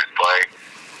Phillies play.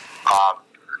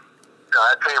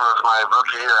 That team was my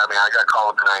rookie year. I mean, I got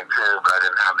called up in 92, but I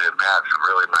didn't have the at-bats.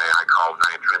 Really, I called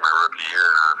 93 my rookie year,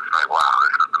 and I was like, wow,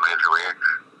 this is the major leagues.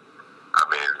 I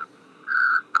mean,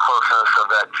 the closeness of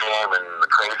that team and the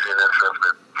craziness of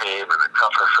the team and the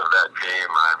toughness of that team,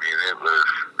 I mean, it was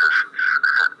just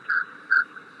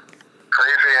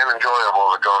crazy and enjoyable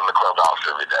to go to the clubhouse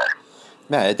every day.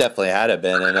 Man, it definitely had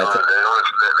been. And there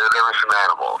were some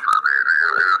animals. I mean,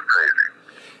 it was crazy.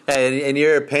 Hey, in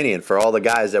your opinion, for all the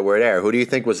guys that were there, who do you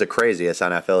think was the craziest on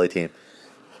that Philly team?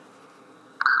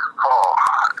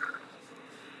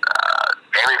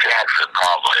 Danny Jackson,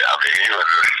 probably. I mean, he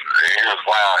was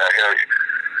wild.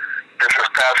 This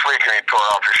past weekend, he tore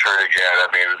off his shirt again. I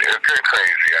mean, it was very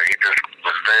crazy. He just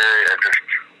was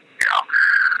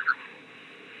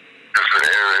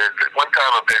one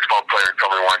time a baseball player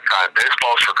told me one time,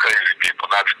 baseball's for crazy people,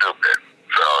 not stupid.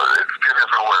 So it's two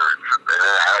different words.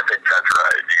 I think that's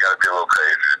right. You got to be a little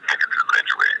crazy to take it to the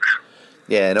major leagues.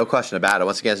 Yeah, no question about it.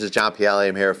 Once again, this is John Pielli.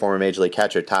 I'm here, former Major League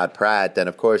catcher Todd Pratt. Then,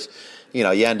 of course, you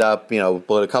end up,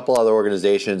 with a couple other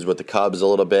organizations, with the Cubs a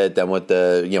little bit, then with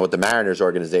the Mariners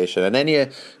organization, and then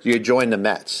you join the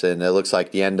Mets, and it looks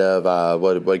like the end of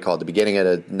what you call it, the beginning of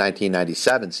the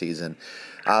 1997 season.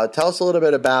 Tell us a little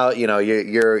bit about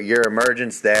your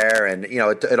emergence there, and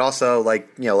it also like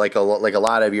a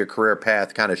lot of your career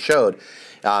path kind of showed.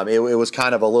 It was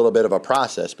kind of a little bit of a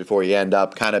process before you end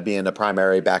up kind of being the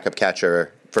primary backup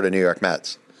catcher for the New York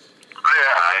Mets.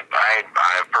 Yeah, I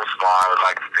first of all, I would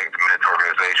like to thank the Mets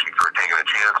organization for taking a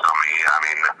chance on me. I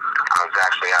mean, I was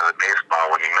actually out of baseball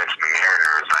when you mentioned the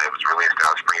Mariners. I was released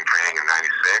out of spring training in 96,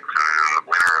 and then in the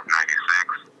winter of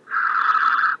 96.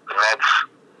 The Mets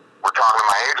were talking to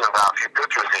my agent about a few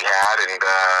pitchers he had, and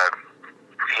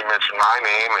he mentioned my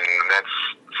name, and the Mets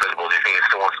said, well, do you think he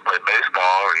still wants to play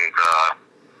baseball? And,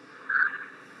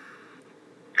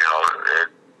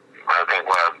 I think,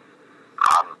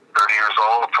 I'm 30 years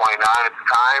old, 29 at the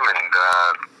time, and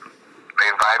they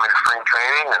invited me to spring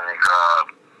training, and,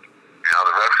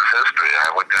 the rest is history.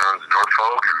 I went down to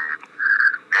Norfolk and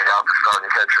get out the starting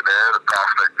catcher there, the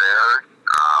prospect there,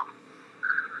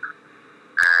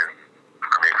 and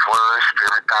flourished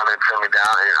every time they sent me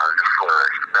down. Just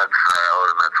flourished. That's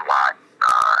a lot.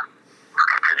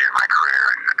 Continued my career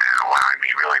and allowing me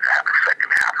really to have the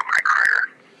second half of my career.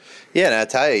 Yeah, and I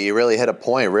tell you, you really hit a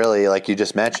point, really, like you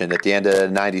just mentioned, at the end of the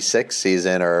 96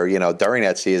 season or, during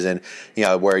that season,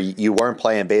 where you weren't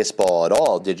playing baseball at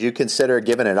all. Did you consider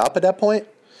giving it up at that point?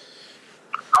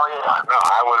 Oh, yeah. No,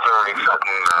 I was already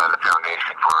setting the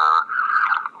foundation for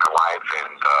my life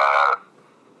and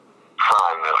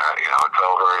son. It's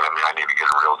over. I mean, I need to get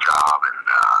a real job, and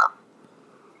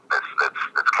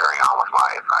it's carrying on with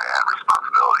life. I have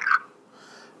responsibilities.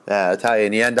 I tell you,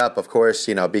 and you end up, of course,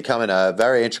 becoming a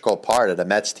very integral part of the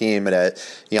Mets team that,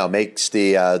 makes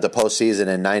the postseason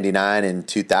in '99 and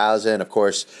 2000. Of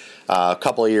course, a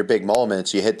couple of your big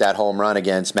moments. You hit that home run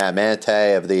against Matt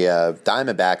Manti of the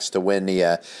Diamondbacks to win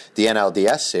the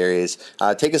NLDS series.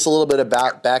 Take us a little bit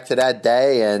back to that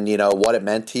day and what it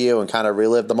meant to you, and kind of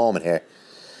relive the moment here.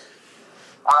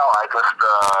 Well, I just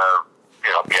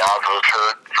Piazza was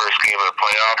hurt first game of the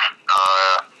playoffs.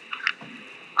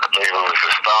 I believe it was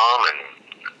his thumb, and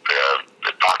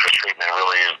the doctor's treatment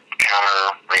really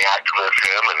counter-reacted with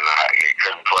him, and he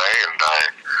couldn't play. And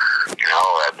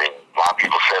I think a lot of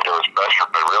people said there was pressure,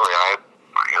 but really, I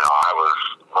was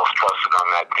most trusted on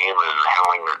that team as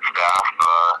handling their staff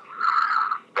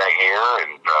that year,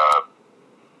 and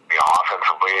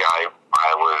offensively, I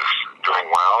was doing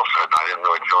well, so I didn't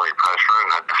really feel any pressure, and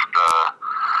I just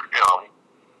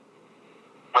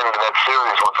went into that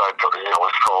series once I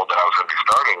was told that I was going to be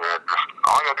starting.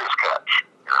 All I got to do is catch.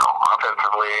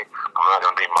 Offensively, I'm not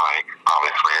going to be Mike.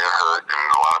 Obviously, it hurt,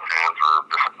 and a lot of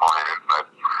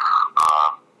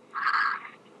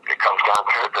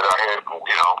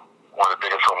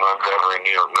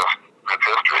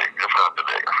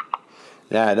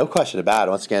Yeah, no question about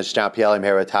it. Once again, it's John Pielli. I'm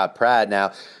here with Todd Pratt.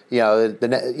 Now, the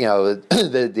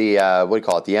what do you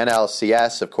call it? The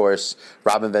NLCS, of course,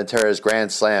 Robin Ventura's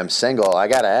Grand Slam single. I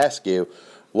got to ask you,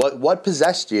 what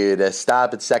possessed you to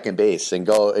stop at second base and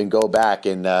go back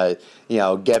and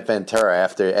get Ventura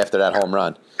after that home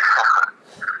run?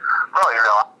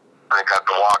 Well, I got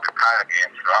to walk a kind of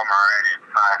game, so I'm already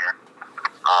excited.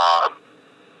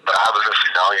 But I was just,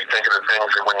 you think of the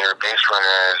things that when you're a base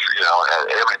runner,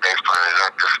 every base runner,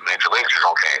 not just major leagues, is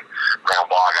okay. Ground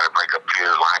ball, I got to break up cues.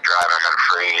 Line drive, I got to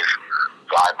freeze.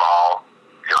 Fly ball,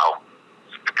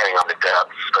 depending on the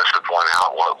depth, especially if one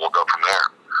out, we'll go from there.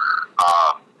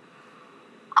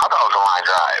 I thought it was a line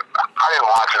drive. I didn't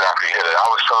watch it after he hit it. I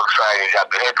was so excited he got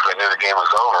the hit because I knew the game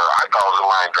was over. I thought it was a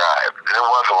line drive. And it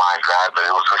was a line drive, but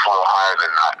it was just a little higher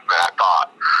than I thought.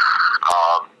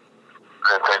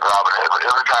 I think Robin hit. But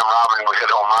every time Robin would hit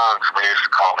home runs, we used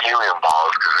to call them helium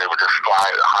balls because they would just fly,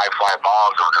 high fly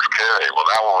balls that would just carry. Well,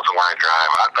 that one was a line drive.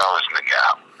 I thought it was in the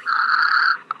gap.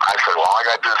 I said, well, all I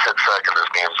got to do is hit second. This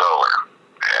game's over.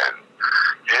 And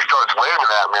he starts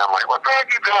waving at me. I'm like, what the heck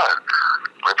you doing?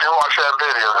 If you watch that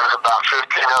video, there's about 15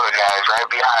 other guys right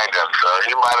behind him. So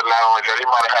he might have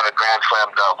had a Grand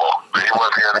Slam double, but he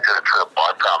wasn't going to get a triple.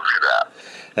 I promise you that.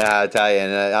 I'll tell you,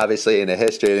 and obviously in the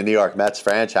history of the New York Mets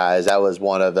franchise, that was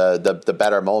one of the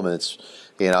better moments.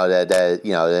 And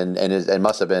it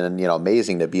must have been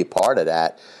amazing to be part of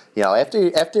that.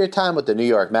 After your time with the New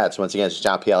York Mets, once again, it's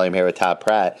John Pielli. I'm here with Todd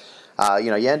Pratt.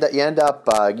 You end up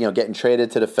getting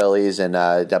traded to the Phillies in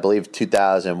I believe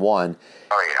 2001.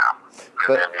 Oh yeah.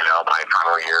 And then, my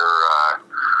final year,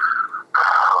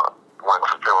 once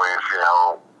the Phillies,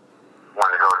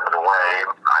 wanted to go the other way,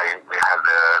 we had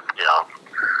the,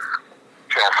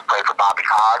 chance to play for Bobby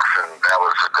Cox, and that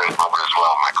was a great moment as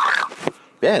well in my career.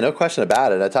 Yeah, no question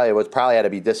about it. I tell you, what probably had to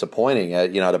be disappointing.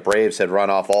 The Braves had run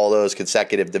off all those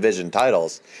consecutive division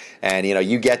titles, and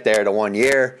you get there to 1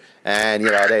 year, and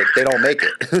they don't make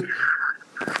it. The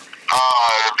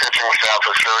pitching staff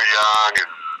was so young, and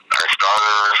our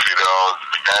starters, the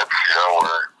Mets,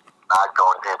 were not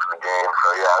going deep in the game. So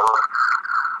yeah, it was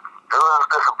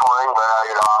disappointing, but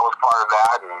I was part of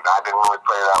that, and I didn't really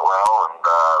play that well, and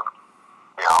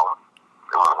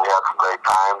we had some great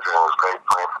times, and it was great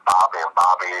playing for Bobby. And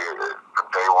Bobby, from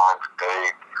day one to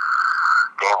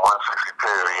game 162,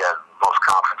 he had the most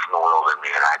confidence in the world in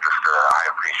me, and I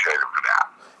appreciate him for that.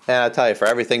 And I'll tell you, for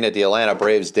everything that the Atlanta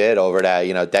Braves did over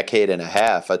that decade and a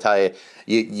half, I tell you,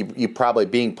 you probably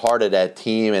being part of that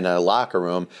team in a locker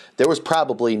room, there was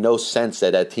probably no sense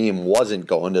that team wasn't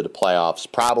going to the playoffs,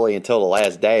 probably until the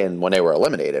last day and when they were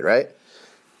eliminated, right?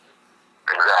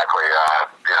 Exactly.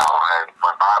 And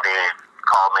when Bobby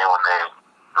called me when they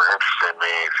were interested in me,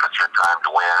 he said, it's your time to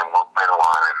win, and we'll win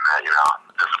one, and,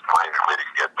 disappointing for me to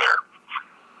get there.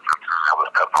 That was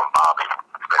tough on Bobby,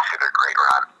 especially their great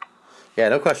run. Yeah,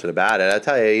 no question about it. I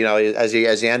tell you, as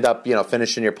you end up,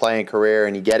 finishing your playing career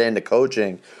and you get into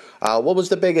coaching, what was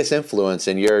the biggest influence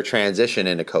in your transition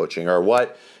into coaching, or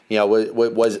what?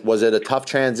 Was it a tough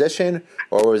transition,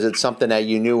 or was it something that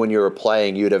you knew when you were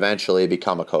playing you'd eventually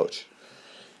become a coach?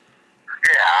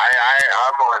 Yeah,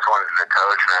 I've always wanted to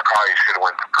coach, and I probably should have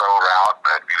went the pro route,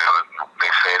 but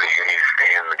they say that you need to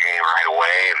stay in the game right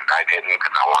away, and I didn't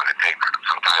because I wanted to take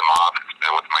some time off and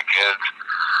spend with my kids.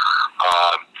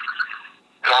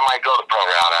 And I might go the pro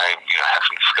route. I had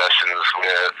some discussions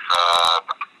with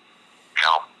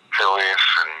Phillies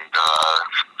and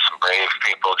some Braves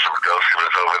people. Jim Gosi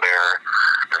was over there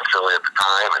in Philly at the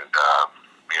time, and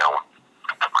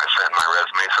I sent my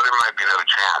resume, so there might be another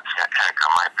chance. Heck, I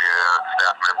might be a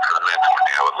staff member for the Mets one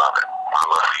day. I would love it. I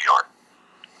love New York.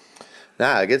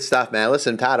 Nah, good stuff, man.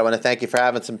 Listen, Todd, I want to thank you for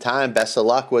having some time. Best of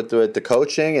luck with the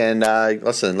coaching, and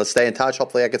listen, let's stay in touch.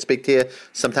 Hopefully I can speak to you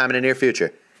sometime in the near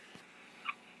future.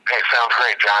 Hey, sounds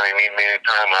great, Johnny. Need me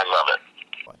anytime. I love it.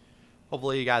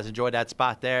 Hopefully you guys enjoyed that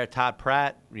spot there. Todd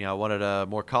Pratt, one of the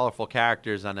more colorful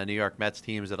characters on the New York Mets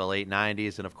teams of the late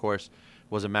 90s, and, of course,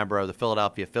 was a member of the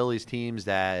Philadelphia Phillies teams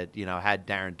that, had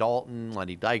Darren Daulton,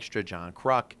 Lenny Dykstra, John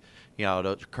Kruk,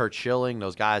 Curt Schilling,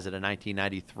 those guys at the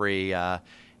 1993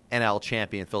 NL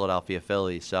champion Philadelphia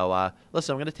Phillies. So,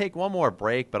 listen, I'm going to take one more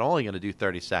break, but only going to do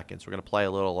 30 seconds. We're going to play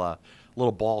a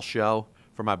little ball show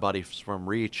for my buddies from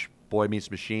Reach, Boy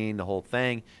Meets Machine, the whole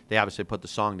thing. They obviously put the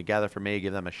song together for me,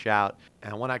 give them a shout.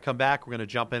 And when I come back, we're going to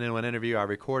jump into an interview I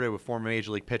recorded with former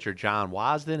Major League pitcher John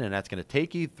Wasden, and that's going to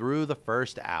take you through the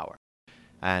first hour.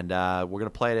 And we're going to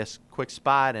play this quick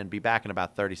spot and be back in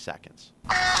about 30 seconds.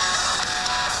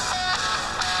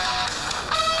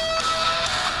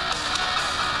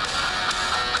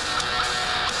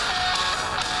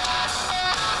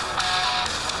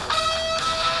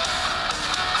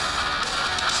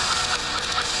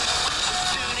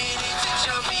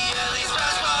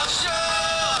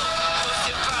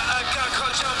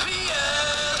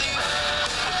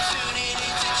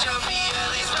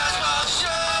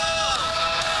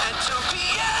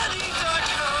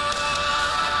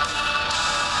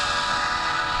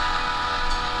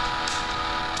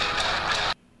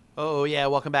 Oh, yeah,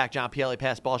 welcome back. John Pielli,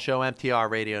 Pass Ball Show, MTR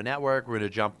Radio Network. We're going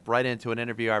to jump right into an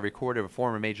interview I recorded with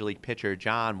former Major League pitcher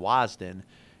John Wasdin.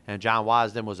 And John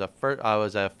Wasdin was a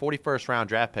 41st round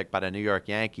draft pick by the New York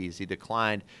Yankees. He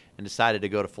declined and decided to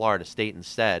go to Florida State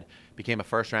instead. Became a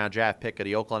first-round draft pick of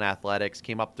the Oakland Athletics,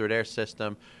 came up through their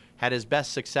system, had his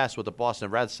best success with the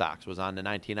Boston Red Sox, was on the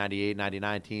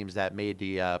 1998-99 teams that made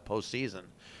the postseason.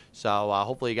 So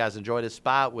hopefully you guys enjoyed his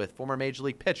spot with former Major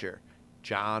League pitcher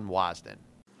John Wasdin.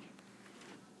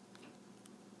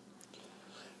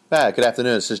 Good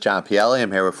afternoon. This is John Pielli.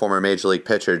 I'm here with former Major League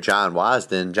pitcher John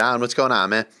Wasdin. John, what's going on,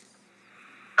 man?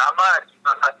 Not much.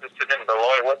 Just sitting in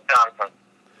Beloit, Wisconsin.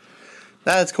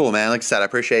 That's cool, man. Like I said, I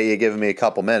appreciate you giving me a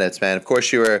couple minutes, man. Of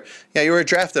course, you were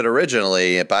drafted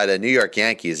originally by the New York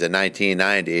Yankees in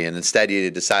 1990, and instead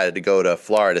you decided to go to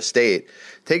Florida State.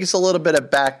 Take us a little bit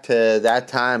back to that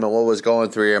time and what was going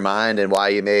through your mind and why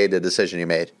you made the decision you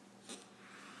made.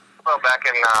 Well, back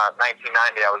in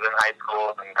 1990, I was in high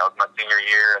school, and that was my senior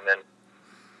year, and then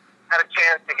had a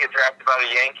chance to get drafted by the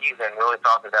Yankees and really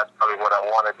thought that that's probably what I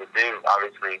wanted to do.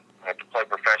 Obviously, I had to play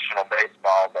professional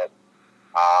baseball, but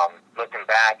looking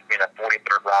back, being a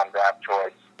 43rd round draft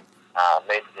choice,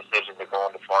 made the decision to go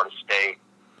into Florida State.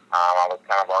 I was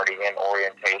kind of already in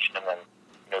orientation and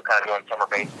kind of doing summer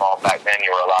baseball. Back then,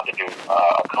 you were allowed to do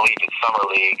a collegiate summer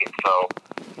league, and so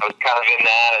I was kind of in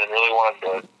that and really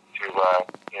wanted to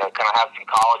kind of have some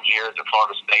college years at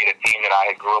Florida State, a team that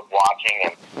I had grew up watching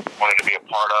and wanted to be a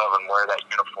part of and wear that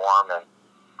uniform. And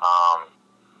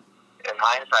in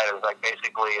hindsight, it was like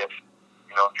basically if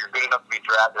you're good enough to be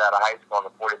drafted out of high school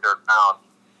in the 43rd round,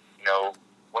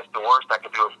 what's the worst I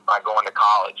could do by going to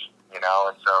college? And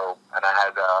I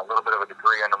had a little bit of a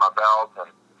degree under my belt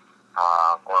and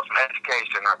some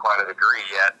education, not quite a degree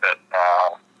yet, but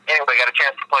anyway, got a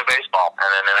chance to play baseball, and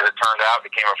then as it turned out,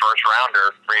 became a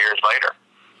first-rounder 3 years later.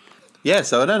 Yeah,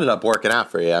 so it ended up working out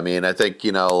for you. I mean, I think,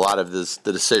 a lot of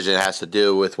the decision has to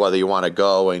do with whether you want to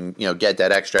go and, get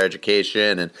that extra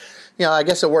education. And, I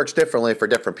guess it works differently for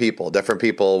different people. Different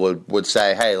people would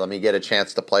say, hey, let me get a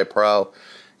chance to play pro.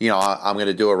 I'm going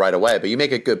to do it right away. But you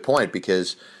make a good point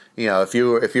because, if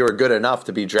you were good enough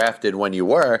to be drafted when you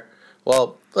were,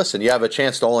 well, listen, you have a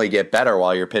chance to only get better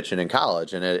while you're pitching in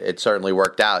college, and it certainly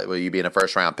worked out with you being a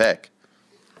first-round pick.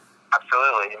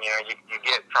 Absolutely, and you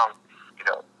get from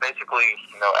basically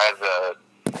as a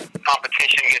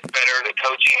competition gets better, the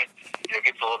coaching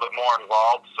gets a little bit more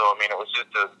involved. So I mean, it was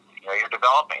just you're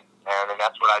developing, and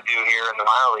that's what I do here in the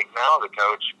minor league now. The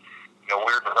coach,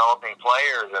 we're developing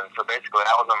players, and so basically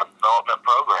I was on a development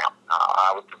program. I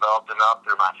was developed enough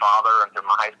through my father and through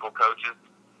my high school coaches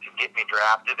to get me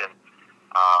drafted, and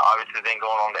obviously then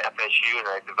going on to FSU, and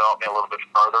they developed me a little bit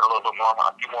further, a little bit more,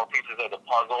 a few more pieces of the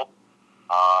puzzle,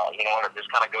 and it just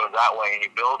kind of goes that way, and you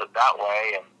build it that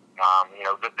way, and,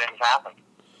 good things happen.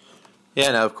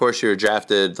 Yeah, now, of course, you were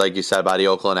drafted, like you said, by the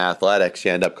Oakland Athletics.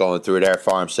 You end up going through their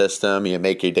farm system. You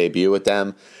make your debut with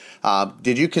them.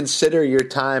 Did you consider your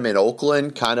time in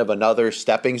Oakland kind of another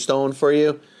stepping stone for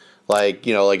you? Like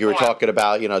you were talking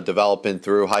about, developing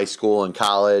through high school and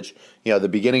college. The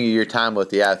beginning of your time with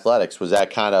the Athletics, was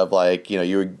that kind of like,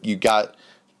 you got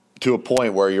to a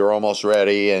point where you're almost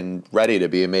ready to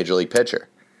be a major league pitcher?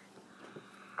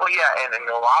 Well, yeah, and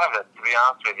a lot of it, to be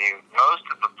honest with you, most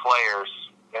of the players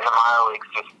in the minor league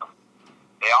system,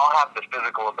 they all have the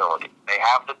physical ability. They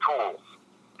have the tools.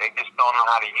 They just don't know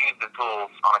how to use the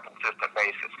tools on a consistent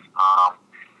basis.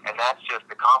 And that's just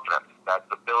the confidence. That's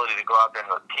the ability to go out there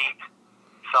and repeat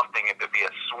something, if it be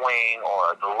a swing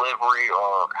or a delivery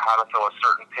or how to throw a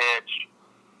certain pitch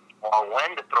or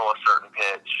when to throw a certain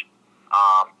pitch.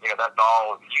 That's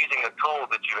all using the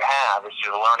tools that you have. It's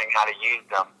just learning how to use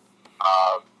them,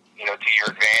 to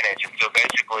your advantage. And so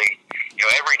basically,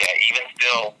 every day, even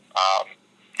still,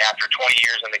 after 20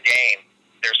 years in the game,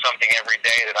 there's something every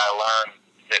day that I learn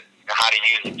that how to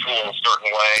use the tool a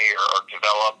certain way or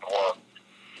develop or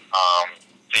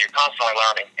so you're constantly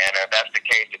learning, and if that's the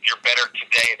case, if you're better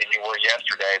today than you were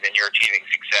yesterday, then you're achieving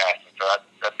success. And so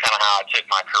that's kind of how I took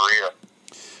my career.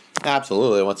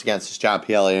 Absolutely. Once again, this is John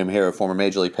Pielli. I'm here with former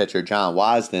Major League pitcher John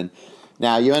Wasdin.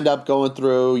 Now, you end up going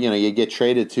through, you get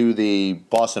traded to the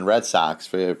Boston Red Sox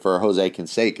for Jose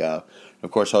Canseco.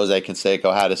 Of course, Jose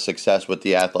Canseco had a success with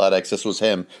the Athletics. This was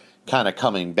him kind of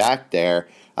coming back there.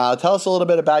 Tell us a little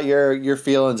bit about your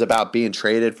feelings about being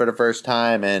traded for the first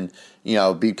time and,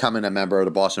 becoming a member of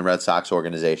the Boston Red Sox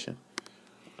organization.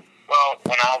 Well,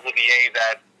 when I was with the A's,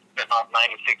 that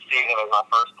 96 season was my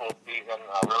first full season.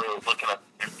 I really was looking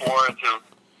forward to,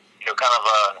 kind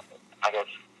of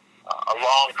a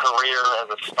long career as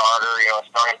a starter, a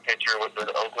starting pitcher with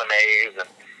the Oakland A's, and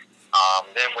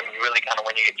Then when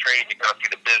you get traded, you kind of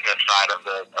see the business side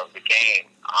of the game.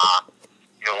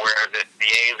 Where the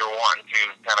A's are wanting to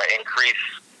kind of increase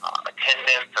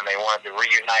attendance, and they wanted to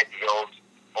reunite the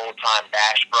old time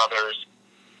Bash brothers.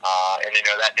 And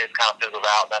that did kind of fizzle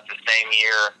out. That's the same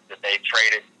year that they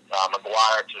traded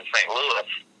McGuire to St. Louis.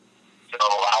 So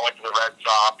I went to the Red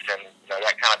Sox, and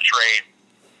that kind of trade,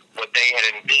 what they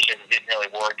had envisioned, didn't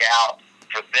really work out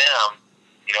for them,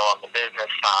 on the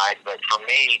business side. But for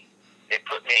me, it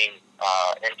put me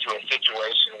into a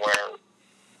situation where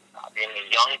being a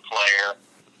young player,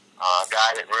 a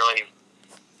guy that really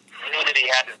knew that he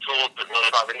had the tools, but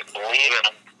really probably didn't believe in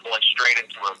him, going straight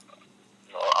into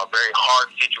a very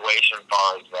hard situation as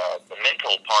far as the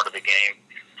mental part of the game,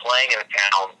 playing in a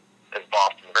town as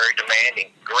Boston, very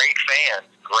demanding, great fans,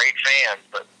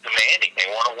 but demanding. They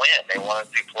want to win. They want to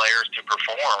see players to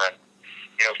perform. And,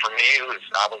 for me,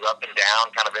 I was up and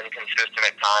down, kind of inconsistent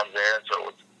at times there.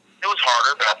 So it was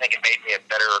harder, but I think it made me a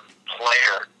better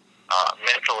player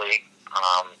mentally,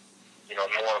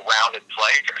 more rounded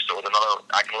player. So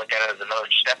I can look at it as another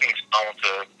stepping stone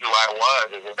to who I was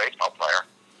as a baseball player.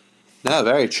 No,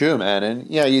 very true, man. And,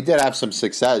 you did have some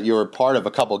success. You were part of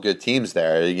a couple good teams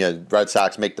there. Red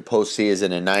Sox make the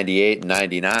postseason in 98 and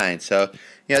 99. So,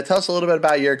 tell us a little bit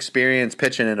about your experience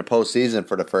pitching in the postseason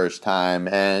for the first time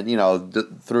and,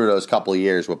 through those couple of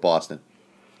years with Boston.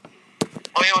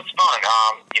 Well, it was fun.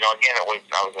 Again, I was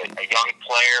a young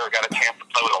player. I got a chance to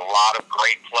play with a lot of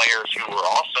great players who were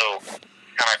also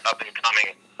kind of up and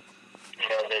coming.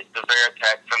 The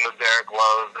Veritek and the Derek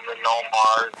Lowe's and the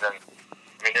Nomars, and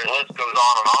the list goes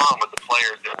on with the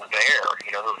players that were there,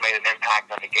 who've made an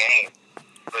impact on the game.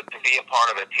 But to be a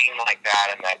part of a team like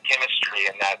that, and that chemistry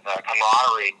and that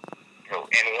camaraderie,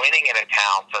 and winning in a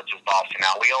town such as Boston.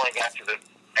 Now, we only got to the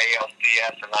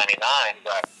ALCS in '99,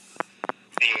 but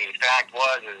the fact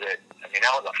was that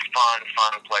that was a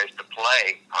fun place to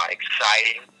play,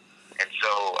 exciting, and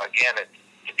so again,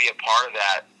 to be a part of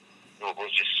that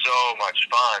was just so much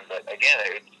fun. But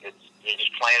again, you're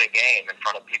just playing a game in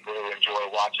front of people who enjoy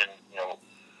watching,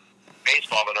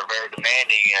 baseball, but they're very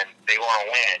demanding and they want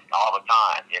to win all the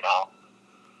time,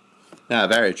 No,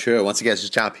 very true. Once again, this is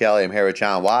John Pielli. I'm here with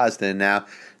John Wasden. Now,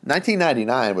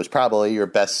 1999 was probably your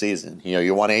best season.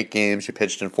 You won 8 games. You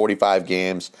pitched in 45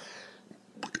 games.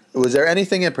 Was there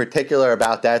anything in particular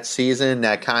about that season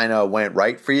that kind of went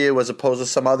right for you as opposed to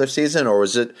some other season, or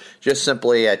was it just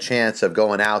simply a chance of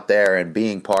going out there and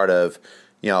being part of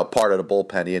the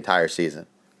bullpen the entire season?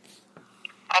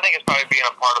 I think it's probably being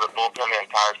a part of the bullpen the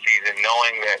entire season,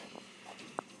 knowing that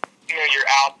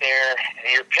you're out there and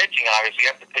you're pitching. Obviously,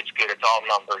 you have to pitch good. It's all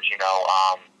numbers,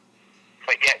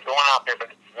 But yet going out there,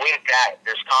 but with that,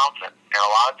 there's confidence, and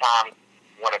a lot of times,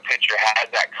 when a pitcher has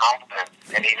that confidence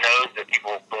and he knows that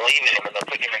people believe in him and they're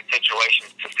putting him in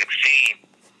situations to succeed,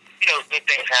 good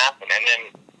things happen. And then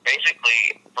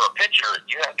basically for a pitcher,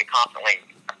 you have to constantly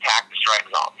attack the strike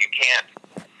zone. You can't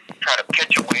try to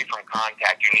pitch away from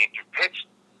contact. You need to pitch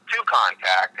to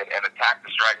contact and attack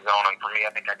the strike zone. And for me,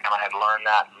 I think I kind of had learned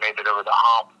that and made it over the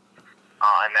hump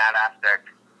in that aspect,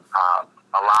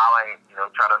 allowing,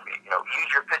 try to,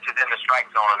 use your pitches in the strike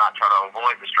zone and not try to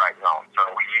avoid the strike zone. So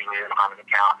we usually end up having to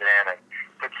count it in and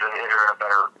pitch the hitter in a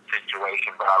better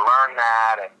situation. But I learned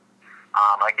that, and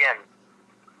again,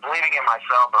 believing in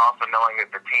myself, but also knowing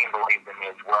that the team believed in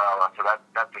me as well. And so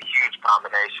that's a huge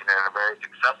combination and a very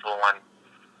successful one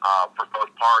for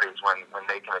both parties when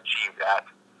they can achieve that,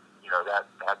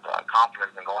 that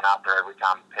confidence in going out there every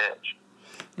time to pitch.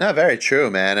 No, very true,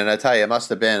 man. And I tell you, it must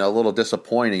have been a little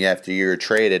disappointing after you were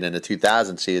traded in the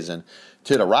 2000 season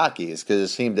to the Rockies, because it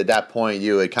seemed at that point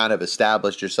you had kind of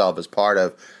established yourself as part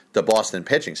of the Boston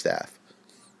pitching staff.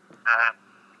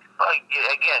 Well,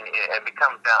 again, it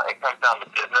comes down to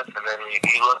business, and then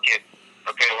you look at,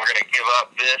 okay, we're going to give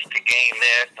up this to gain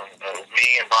this. And it was me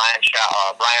and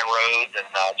Brian Rhodes and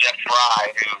Jeff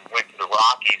Fry, who went to the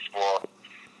Rockies for,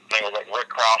 I think it was like Rick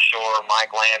Crawshore,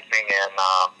 Mike Lansing, and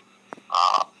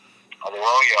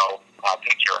Arroyo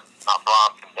pitcher, not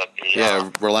Bronson, but the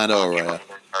Rolando Arroyo.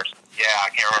 I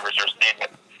can't remember his first name,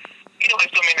 but anyway,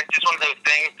 so it's just one of those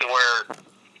things to where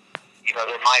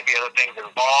there might be other things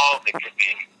involved. It could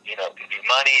be it could be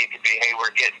money. It could be, hey,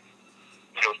 we're getting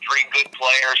 3 good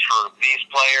players for these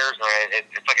players.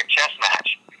 It's like a chess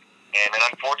match, and then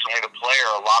unfortunately, the player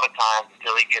a lot of times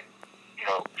until he gets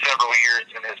several years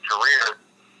in his career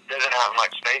doesn't have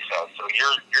much say-so. So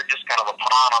you're just kind of a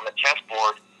pawn on the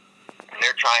chessboard, and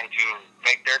they're trying to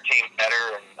make their team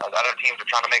better, and other teams are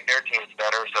trying to make their teams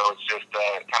better. So it's just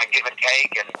kind of give and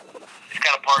take, and it's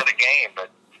kind of part of the game.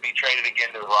 But to be traded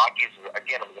again to the Rockies,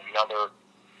 again, it was another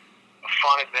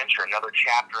fun adventure, another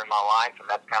chapter in my life, and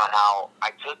that's kind of how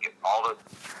I took it. All the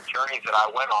journeys that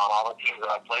I went on, all the teams that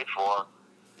I played for,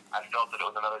 I felt that it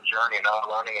was another journey,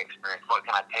 another learning experience. What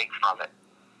can I take from it?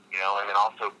 You know, and then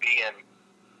also being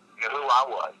who I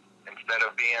was, instead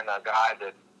of being a guy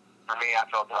that, for me, I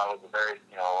felt that I was a very,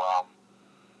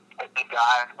 a good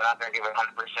guy, went out there and gave it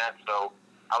 100%. So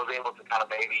I was able to kind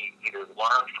of maybe either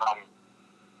learn from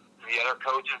the other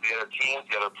coaches, the other teams,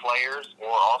 the other players, or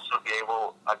also be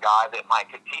a guy that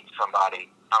could teach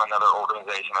somebody on another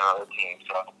organization, another team.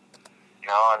 So,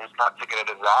 I just kind of took it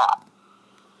as that.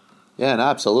 Yeah, no,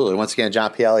 absolutely. Once again,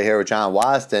 John Pielli here with John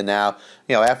Wasdin. Now,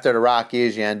 after the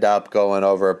Rockies, you end up going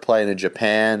over playing in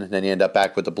Japan, and then you end up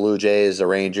back with the Blue Jays, the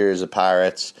Rangers, the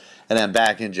Pirates, and then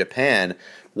back in Japan.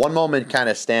 One moment kind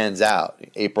of stands out.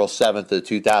 April 7th of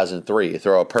 2003, you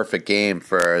throw a perfect game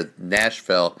for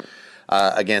Nashville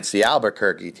against the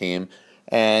Albuquerque team.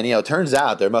 And, it turns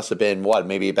out there must have been,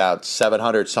 maybe about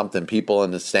 700-something people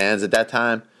in the stands at that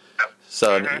time.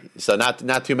 So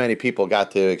not too many people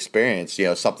got to experience,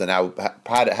 something that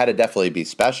had to definitely be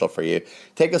special for you.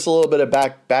 Take us a little bit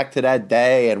back to that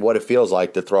day and what it feels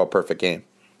like to throw a perfect game.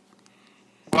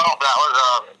 Well, that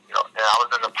was, I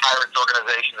was in the Pirates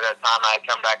organization at that time. I had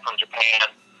come back from Japan.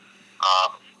 I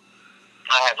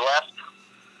left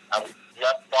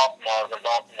Baltimore. I was in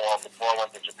Baltimore before I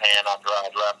went to Japan after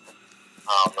I had left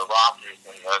the Rockies.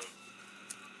 And then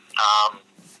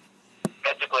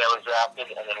basically I was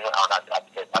drafted, and then not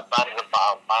drafted. I signed as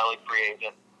a minor league free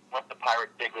agent. Went to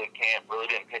Pirates big league camp. Really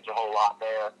didn't pitch a whole lot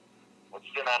there. Was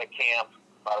sent out of camp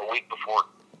about a week before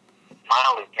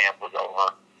minor league camp was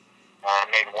over. I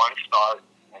made one start,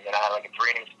 and then I had like a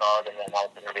 3-inning start, and then I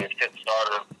was going to be a 5th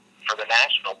starter for the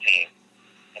national team.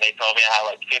 And they told me I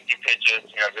had like 50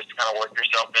 pitches, just to kind of work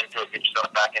yourself into it, get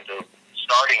yourself back into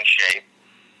starting shape.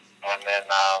 And then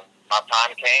my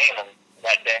time came, and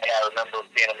that day I remember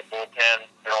being in the bullpen.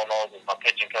 Daryl Knowles is my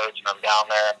pitching coach, and I'm down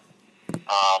there.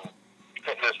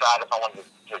 Couldn't decide if I wanted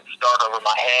to start over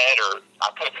my head, or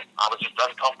I couldn't. I was just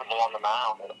uncomfortable on the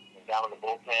mound. And down in the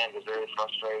bullpen, was very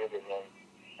frustrated. And then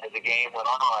as the game went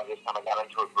on, I just kind of got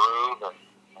into a groove, and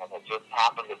it just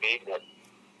happened to be that,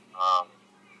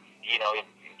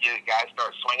 guys start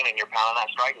swinging and you're pounding that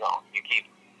strike zone. You keep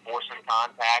forcing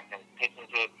contact and pitching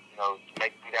to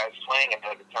make some guys swing, and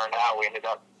as it turned out,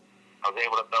 I was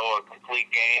able to throw a complete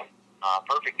game,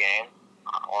 perfect game,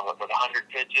 with 100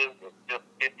 pitches, with just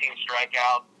 15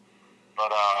 strikeouts,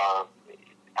 but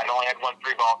I only had one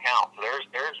 3-ball count. So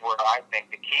there's where I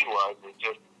think the key was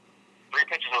just 3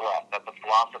 pitches or less. That's a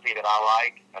philosophy that I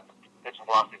like. That's a pitching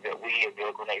philosophy that we at the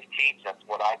Oakland A's teach. That's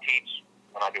what I teach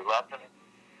when I do lessons.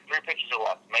 3 pitches or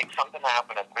less. Make something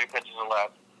happen at 3 pitches or less,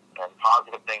 and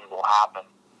positive things will happen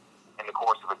in the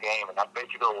course of a game. And that's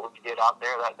basically what we did out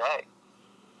there that day.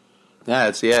 Yeah,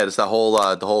 it's the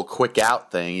whole quick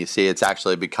out thing. You see, it's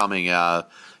actually becoming a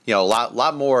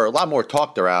lot more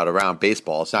talked around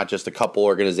baseball. It's not just a couple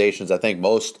organizations. I think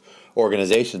most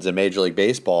organizations in Major League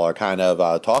Baseball are kind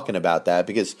of talking about that,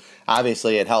 because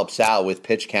obviously it helps out with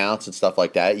pitch counts and stuff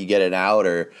like that. You get it out,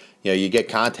 or you get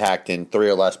contact in 3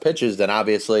 or less pitches, then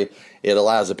obviously it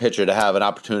allows the pitcher to have an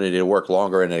opportunity to work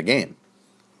longer in a game.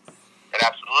 It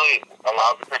absolutely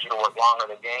allows the pitcher to work longer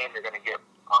in the game. You're going to get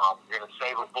you're going to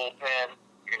save a bullpen.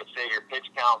 You're going to save your pitch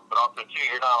counts, but also too,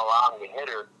 you're not allowing the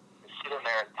hitter to sit in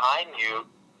there and time you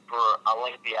for a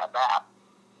lengthy at bat.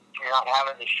 You're not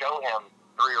having to show him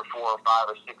 3 or 4 or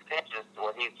 5 or 6 pitches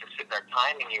where he's just sitting there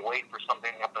timing you, waiting for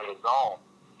something up in the zone.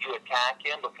 You attack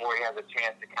him before he has a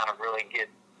chance to kind of really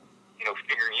get,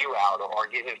 figure you out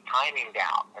or get his timing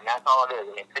down. And that's all it is.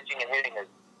 I mean, pitching and hitting is,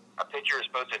 a pitcher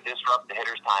is supposed to disrupt the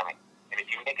hitter's timing. And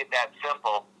if you make it that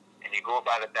simple and you go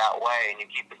about it that way and you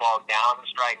keep the ball down the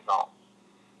strike zone,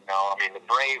 the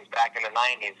Braves back in the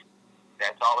 90s,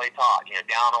 that's all they taught.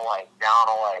 Down away, down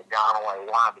away, down away.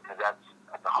 Why? Because that's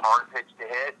a hard pitch to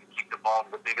hit. You keep the ball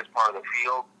in the biggest part of the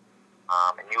field,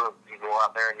 and you go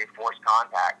out there and you force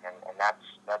contact, and that's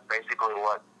basically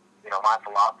what my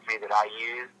philosophy that I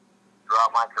use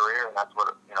throughout my career, and that's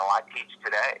what I teach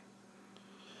today.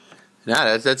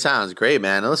 Yeah, that sounds great,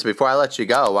 man. And listen, before I let you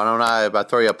go, why don't I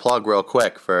throw you a plug real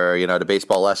quick for the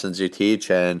baseball lessons you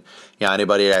teach, and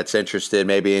anybody that's interested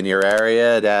maybe in your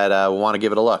area that will want to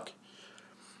give it a look.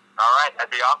 All right,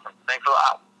 that'd be awesome. Thanks a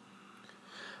lot.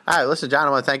 All right, listen, John,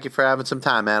 I want to thank you for having some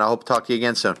time, man. I hope to talk to you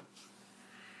again soon.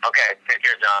 Okay, take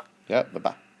care, John. Yep,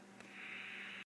 bye-bye.